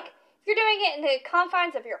 But, like, if you're doing it in the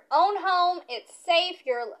confines of your own home, it's safe,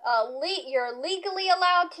 you're legally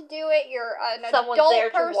allowed to do it, you're an Someone's adult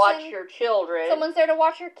there person. to watch your children. Someone's there to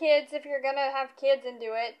watch your kids if you're gonna have kids and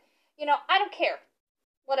do it. You know, I don't care.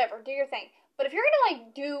 Whatever, do your thing. But if you're gonna,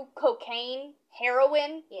 like, do cocaine,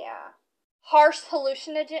 heroin... Yeah. Harsh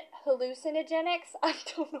hallucinogenics. I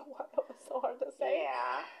don't know why that was so hard to say.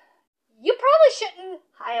 Yeah. You probably shouldn't.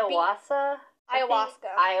 Ayahuasca.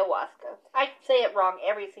 I say it wrong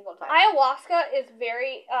every single time. Ayahuasca is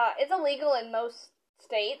very. It's illegal in most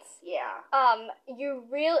states. Yeah. You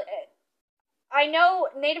really. I know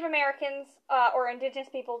Native Americans or indigenous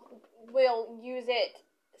people will use it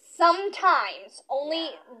sometimes,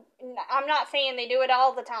 only, I'm not saying they do it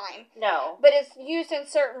all the time. No. But it's used in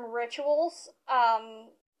certain rituals,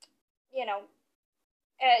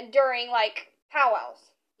 during, like,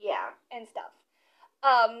 powwows. Yeah. And stuff.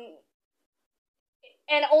 And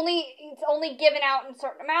it's only given out in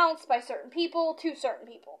certain amounts by certain people to certain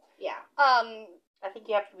people. Yeah. I think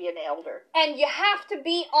you have to be an elder. And you have to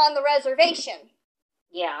be on the reservation.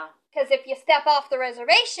 Yeah. Because if you step off the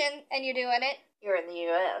reservation and you're doing it... You're in the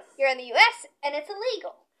U.S. You're in the U.S. and it's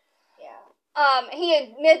illegal. Yeah. He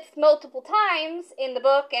admits multiple times in the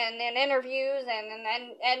book and in interviews,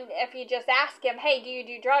 and if you just ask him, hey, do you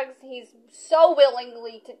do drugs? He's so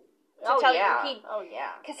willingly to tell you.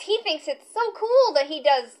 Because he thinks it's so cool that he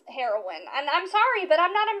does heroin. And I'm sorry, but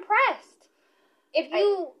I'm not impressed. If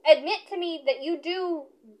you admit to me that you do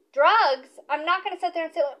drugs, I'm not going to sit there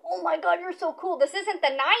and say, like, oh my God, you're so cool. This isn't the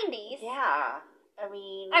 90s. Yeah. I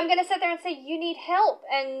mean... I'm going to sit there and say, you need help,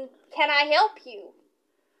 and can I help you?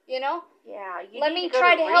 You know? Yeah. Let me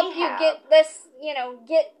try to help you get this,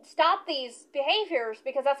 stop these behaviors,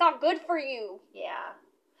 because that's not good for you. Yeah.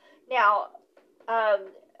 Now,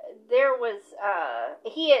 there was,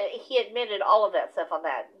 he admitted all of that stuff on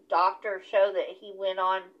that doctor show that he went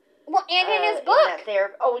on. Well, and in his book.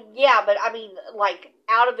 But I mean, like,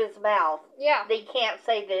 out of his mouth. Yeah. They can't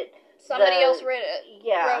say that somebody else wrote it.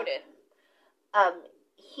 Yeah. Wrote it.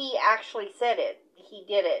 He actually said it. He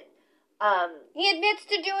did it. He admits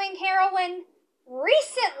to doing heroin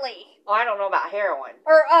recently. Oh, I don't know about heroin.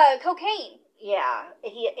 Or, cocaine. Yeah.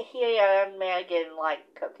 He and Megan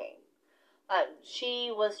liked cocaine.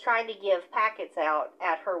 She was trying to give packets out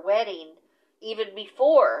at her wedding even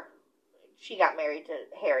before she got married to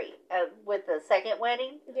Harry. With the second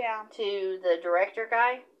wedding. Yeah. To the director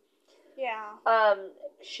guy. Yeah.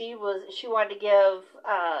 She wanted to give,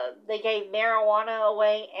 they gave marijuana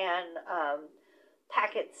away and,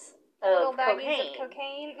 packets of little cocaine. baggies of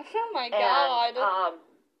cocaine. Oh my God.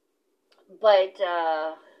 But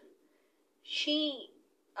she,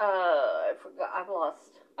 I forgot, I've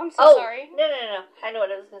lost. I'm so sorry. No. I know what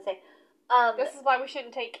I was going to say. This is why we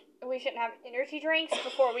shouldn't have energy drinks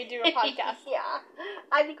before we do a podcast. Yeah.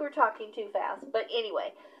 I think we're talking too fast. But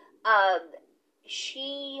anyway,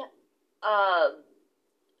 she,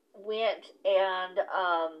 went and,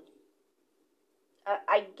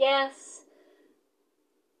 I guess,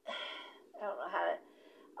 I don't know how to,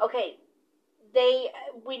 okay,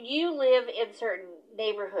 when you live in certain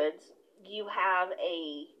neighborhoods, you have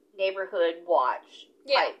a neighborhood watch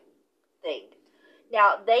type thing.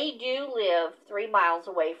 Now, they do live 3 miles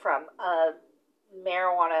away from a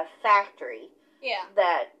marijuana factory. Yeah.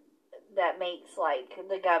 That makes, like,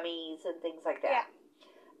 the gummies and things like that. Yeah.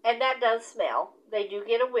 And that does smell. They do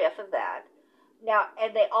get a whiff of that. Now,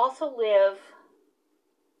 and they also live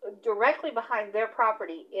directly behind their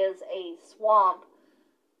property is a swamp,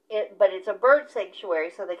 but it's a bird sanctuary,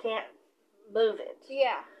 so they can't move it.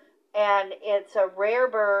 Yeah. And it's a rare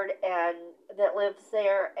bird and that lives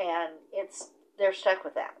there, and they're stuck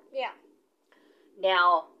with that. Yeah.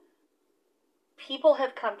 Now, people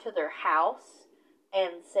have come to their house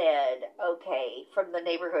and said, okay, from the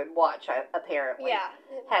neighborhood watch, apparently,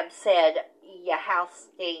 have said, your house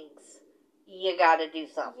stinks. You gotta do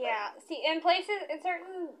something. Yeah. See, in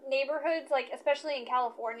certain neighborhoods, like, especially in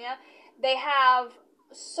California, they have,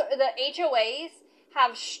 the HOAs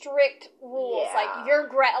have strict rules. Yeah.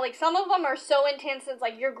 Like, some of them are so intense, it's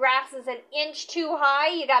like, your grass is an inch too high,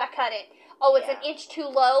 you gotta cut it. Oh, it's an inch too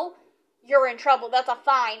low, you're in trouble. That's a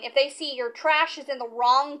fine. If they see your trash is in the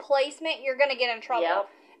wrong placement, you're gonna get in trouble. Yep.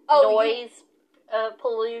 Oh, noise,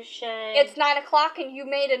 pollution. It's 9 o'clock and you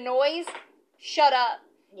made a noise, shut up.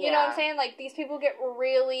 Yeah. You know what I'm saying? Like, these people get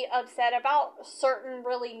really upset about certain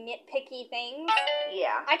really nitpicky things.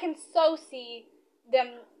 Yeah. I can so see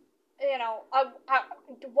them,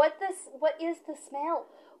 what is the smell?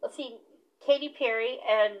 Let's see, Katy Perry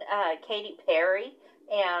and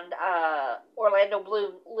Orlando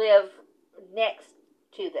Bloom live next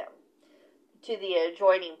to them, to the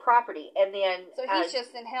adjoining property. And then... So he's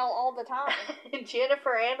just in hell all the time.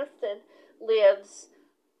 Jennifer Aniston lives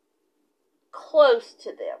close to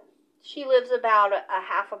them. She lives about a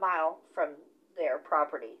half a mile from their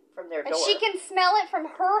property, from their door. And she can smell it from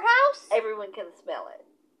her house? Everyone can smell it.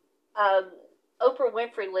 Oprah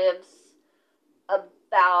Winfrey lives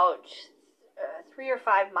about 3 or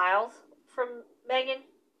 5 miles from Megan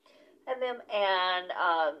and them, and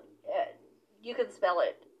you can smell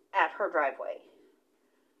it at her driveway.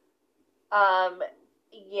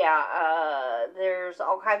 There's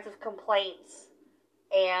all kinds of complaints,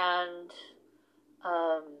 and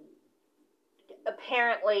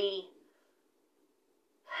apparently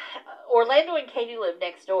Orlando and Katie live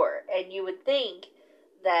next door, and you would think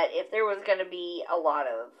that if there was going to be a lot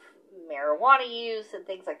of marijuana use and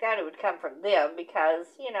things like that, it would come from them because,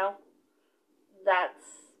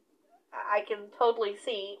 I can totally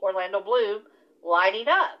see Orlando Bloom lighting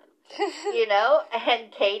up,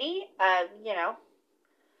 and Katie,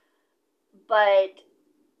 but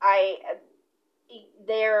I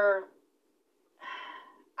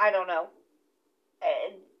don't know.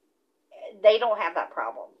 They don't have that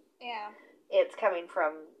problem. Yeah. It's coming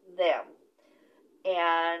from them.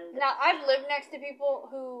 And now, I've lived next to people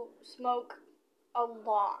who smoke a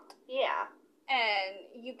lot. Yeah.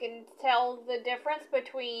 And you can tell the difference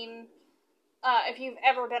between, if you've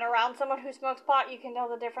ever been around someone who smokes pot, you can tell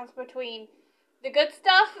the difference between the good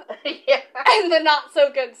stuff and the not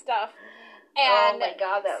so good stuff. And oh my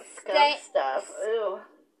God, that skunk stuff. Ew.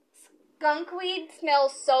 Skunk weed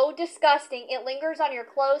smells so disgusting. It lingers on your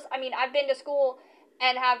clothes. I mean, I've been to school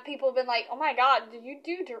and have people been like, "Oh my God,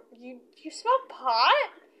 you smoke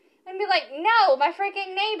pot?" And be like, "No, my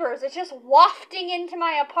freaking neighbors. It's just wafting into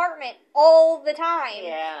my apartment all the time."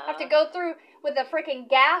 Yeah. I have to go through with a freaking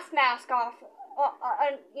gas mask off,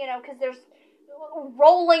 because there's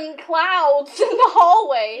rolling clouds in the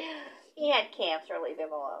hallway. He had cancer. Leave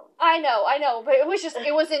him alone. I know, but it was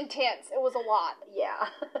intense. It was a lot. Yeah.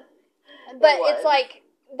 But it's like,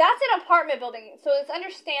 that's an apartment building, so it's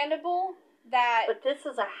understandable that... But this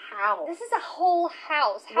is a house. This is a whole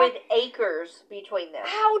house. With acres between them.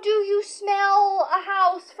 How do you smell a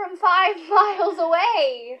house from 5 miles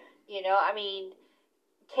away?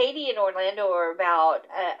 Katie and Orlando are about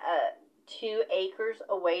 2 acres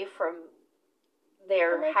away from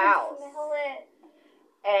their house. Can smell it.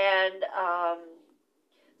 And,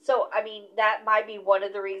 that might be one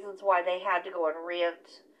of the reasons why they had to go and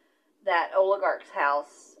rent that oligarch's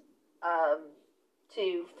house,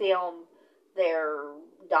 to film their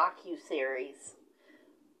docu-series,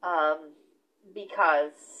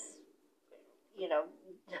 because,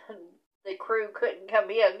 the crew couldn't come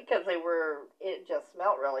in because it just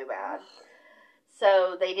smelled really bad.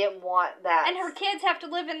 So they didn't want that. And her kids have to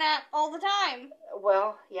live in that all the time.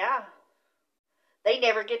 Well, yeah. They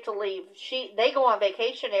never get to leave. They go on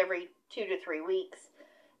vacation every 2 to 3 weeks,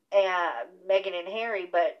 and Meghan and Harry,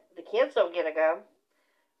 but the kids don't get to go.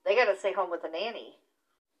 They got to stay home with the nanny.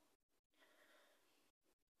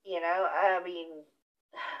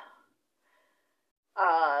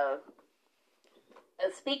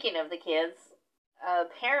 Speaking of the kids,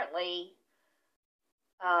 apparently,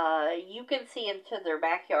 you can see into their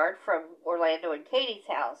backyard from Orlando and Katie's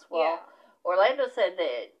house. Well, yeah. Orlando said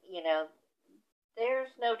that, there's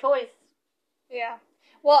no toys. Yeah.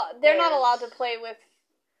 Well, they're not allowed to play with...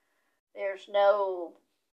 There's no...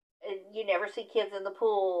 You never see kids in the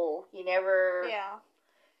pool. You never... Yeah.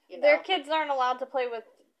 Their kids aren't allowed to play with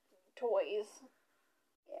toys.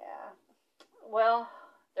 Yeah. Well,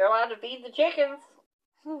 they're allowed to feed the chickens.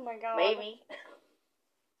 Oh my God. Maybe.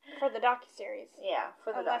 For the docuseries. Yeah,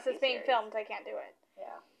 for the Unless it's being filmed, I can't do it.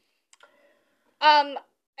 Yeah.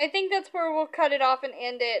 I think that's where we'll cut it off and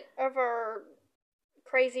end it of our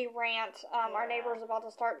crazy rant. Our neighbor's about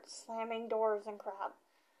to start slamming doors and crap.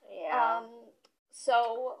 Yeah.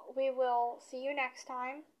 So we will see you next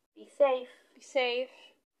time. Be safe. Be safe.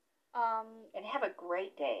 And have a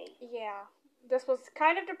great day. Yeah. This was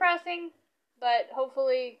kind of depressing, but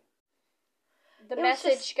hopefully the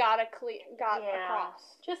message got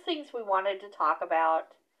across. Just things we wanted to talk about.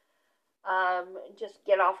 Just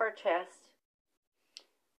get off our chest.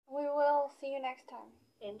 We will see you next time.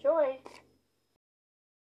 Enjoy.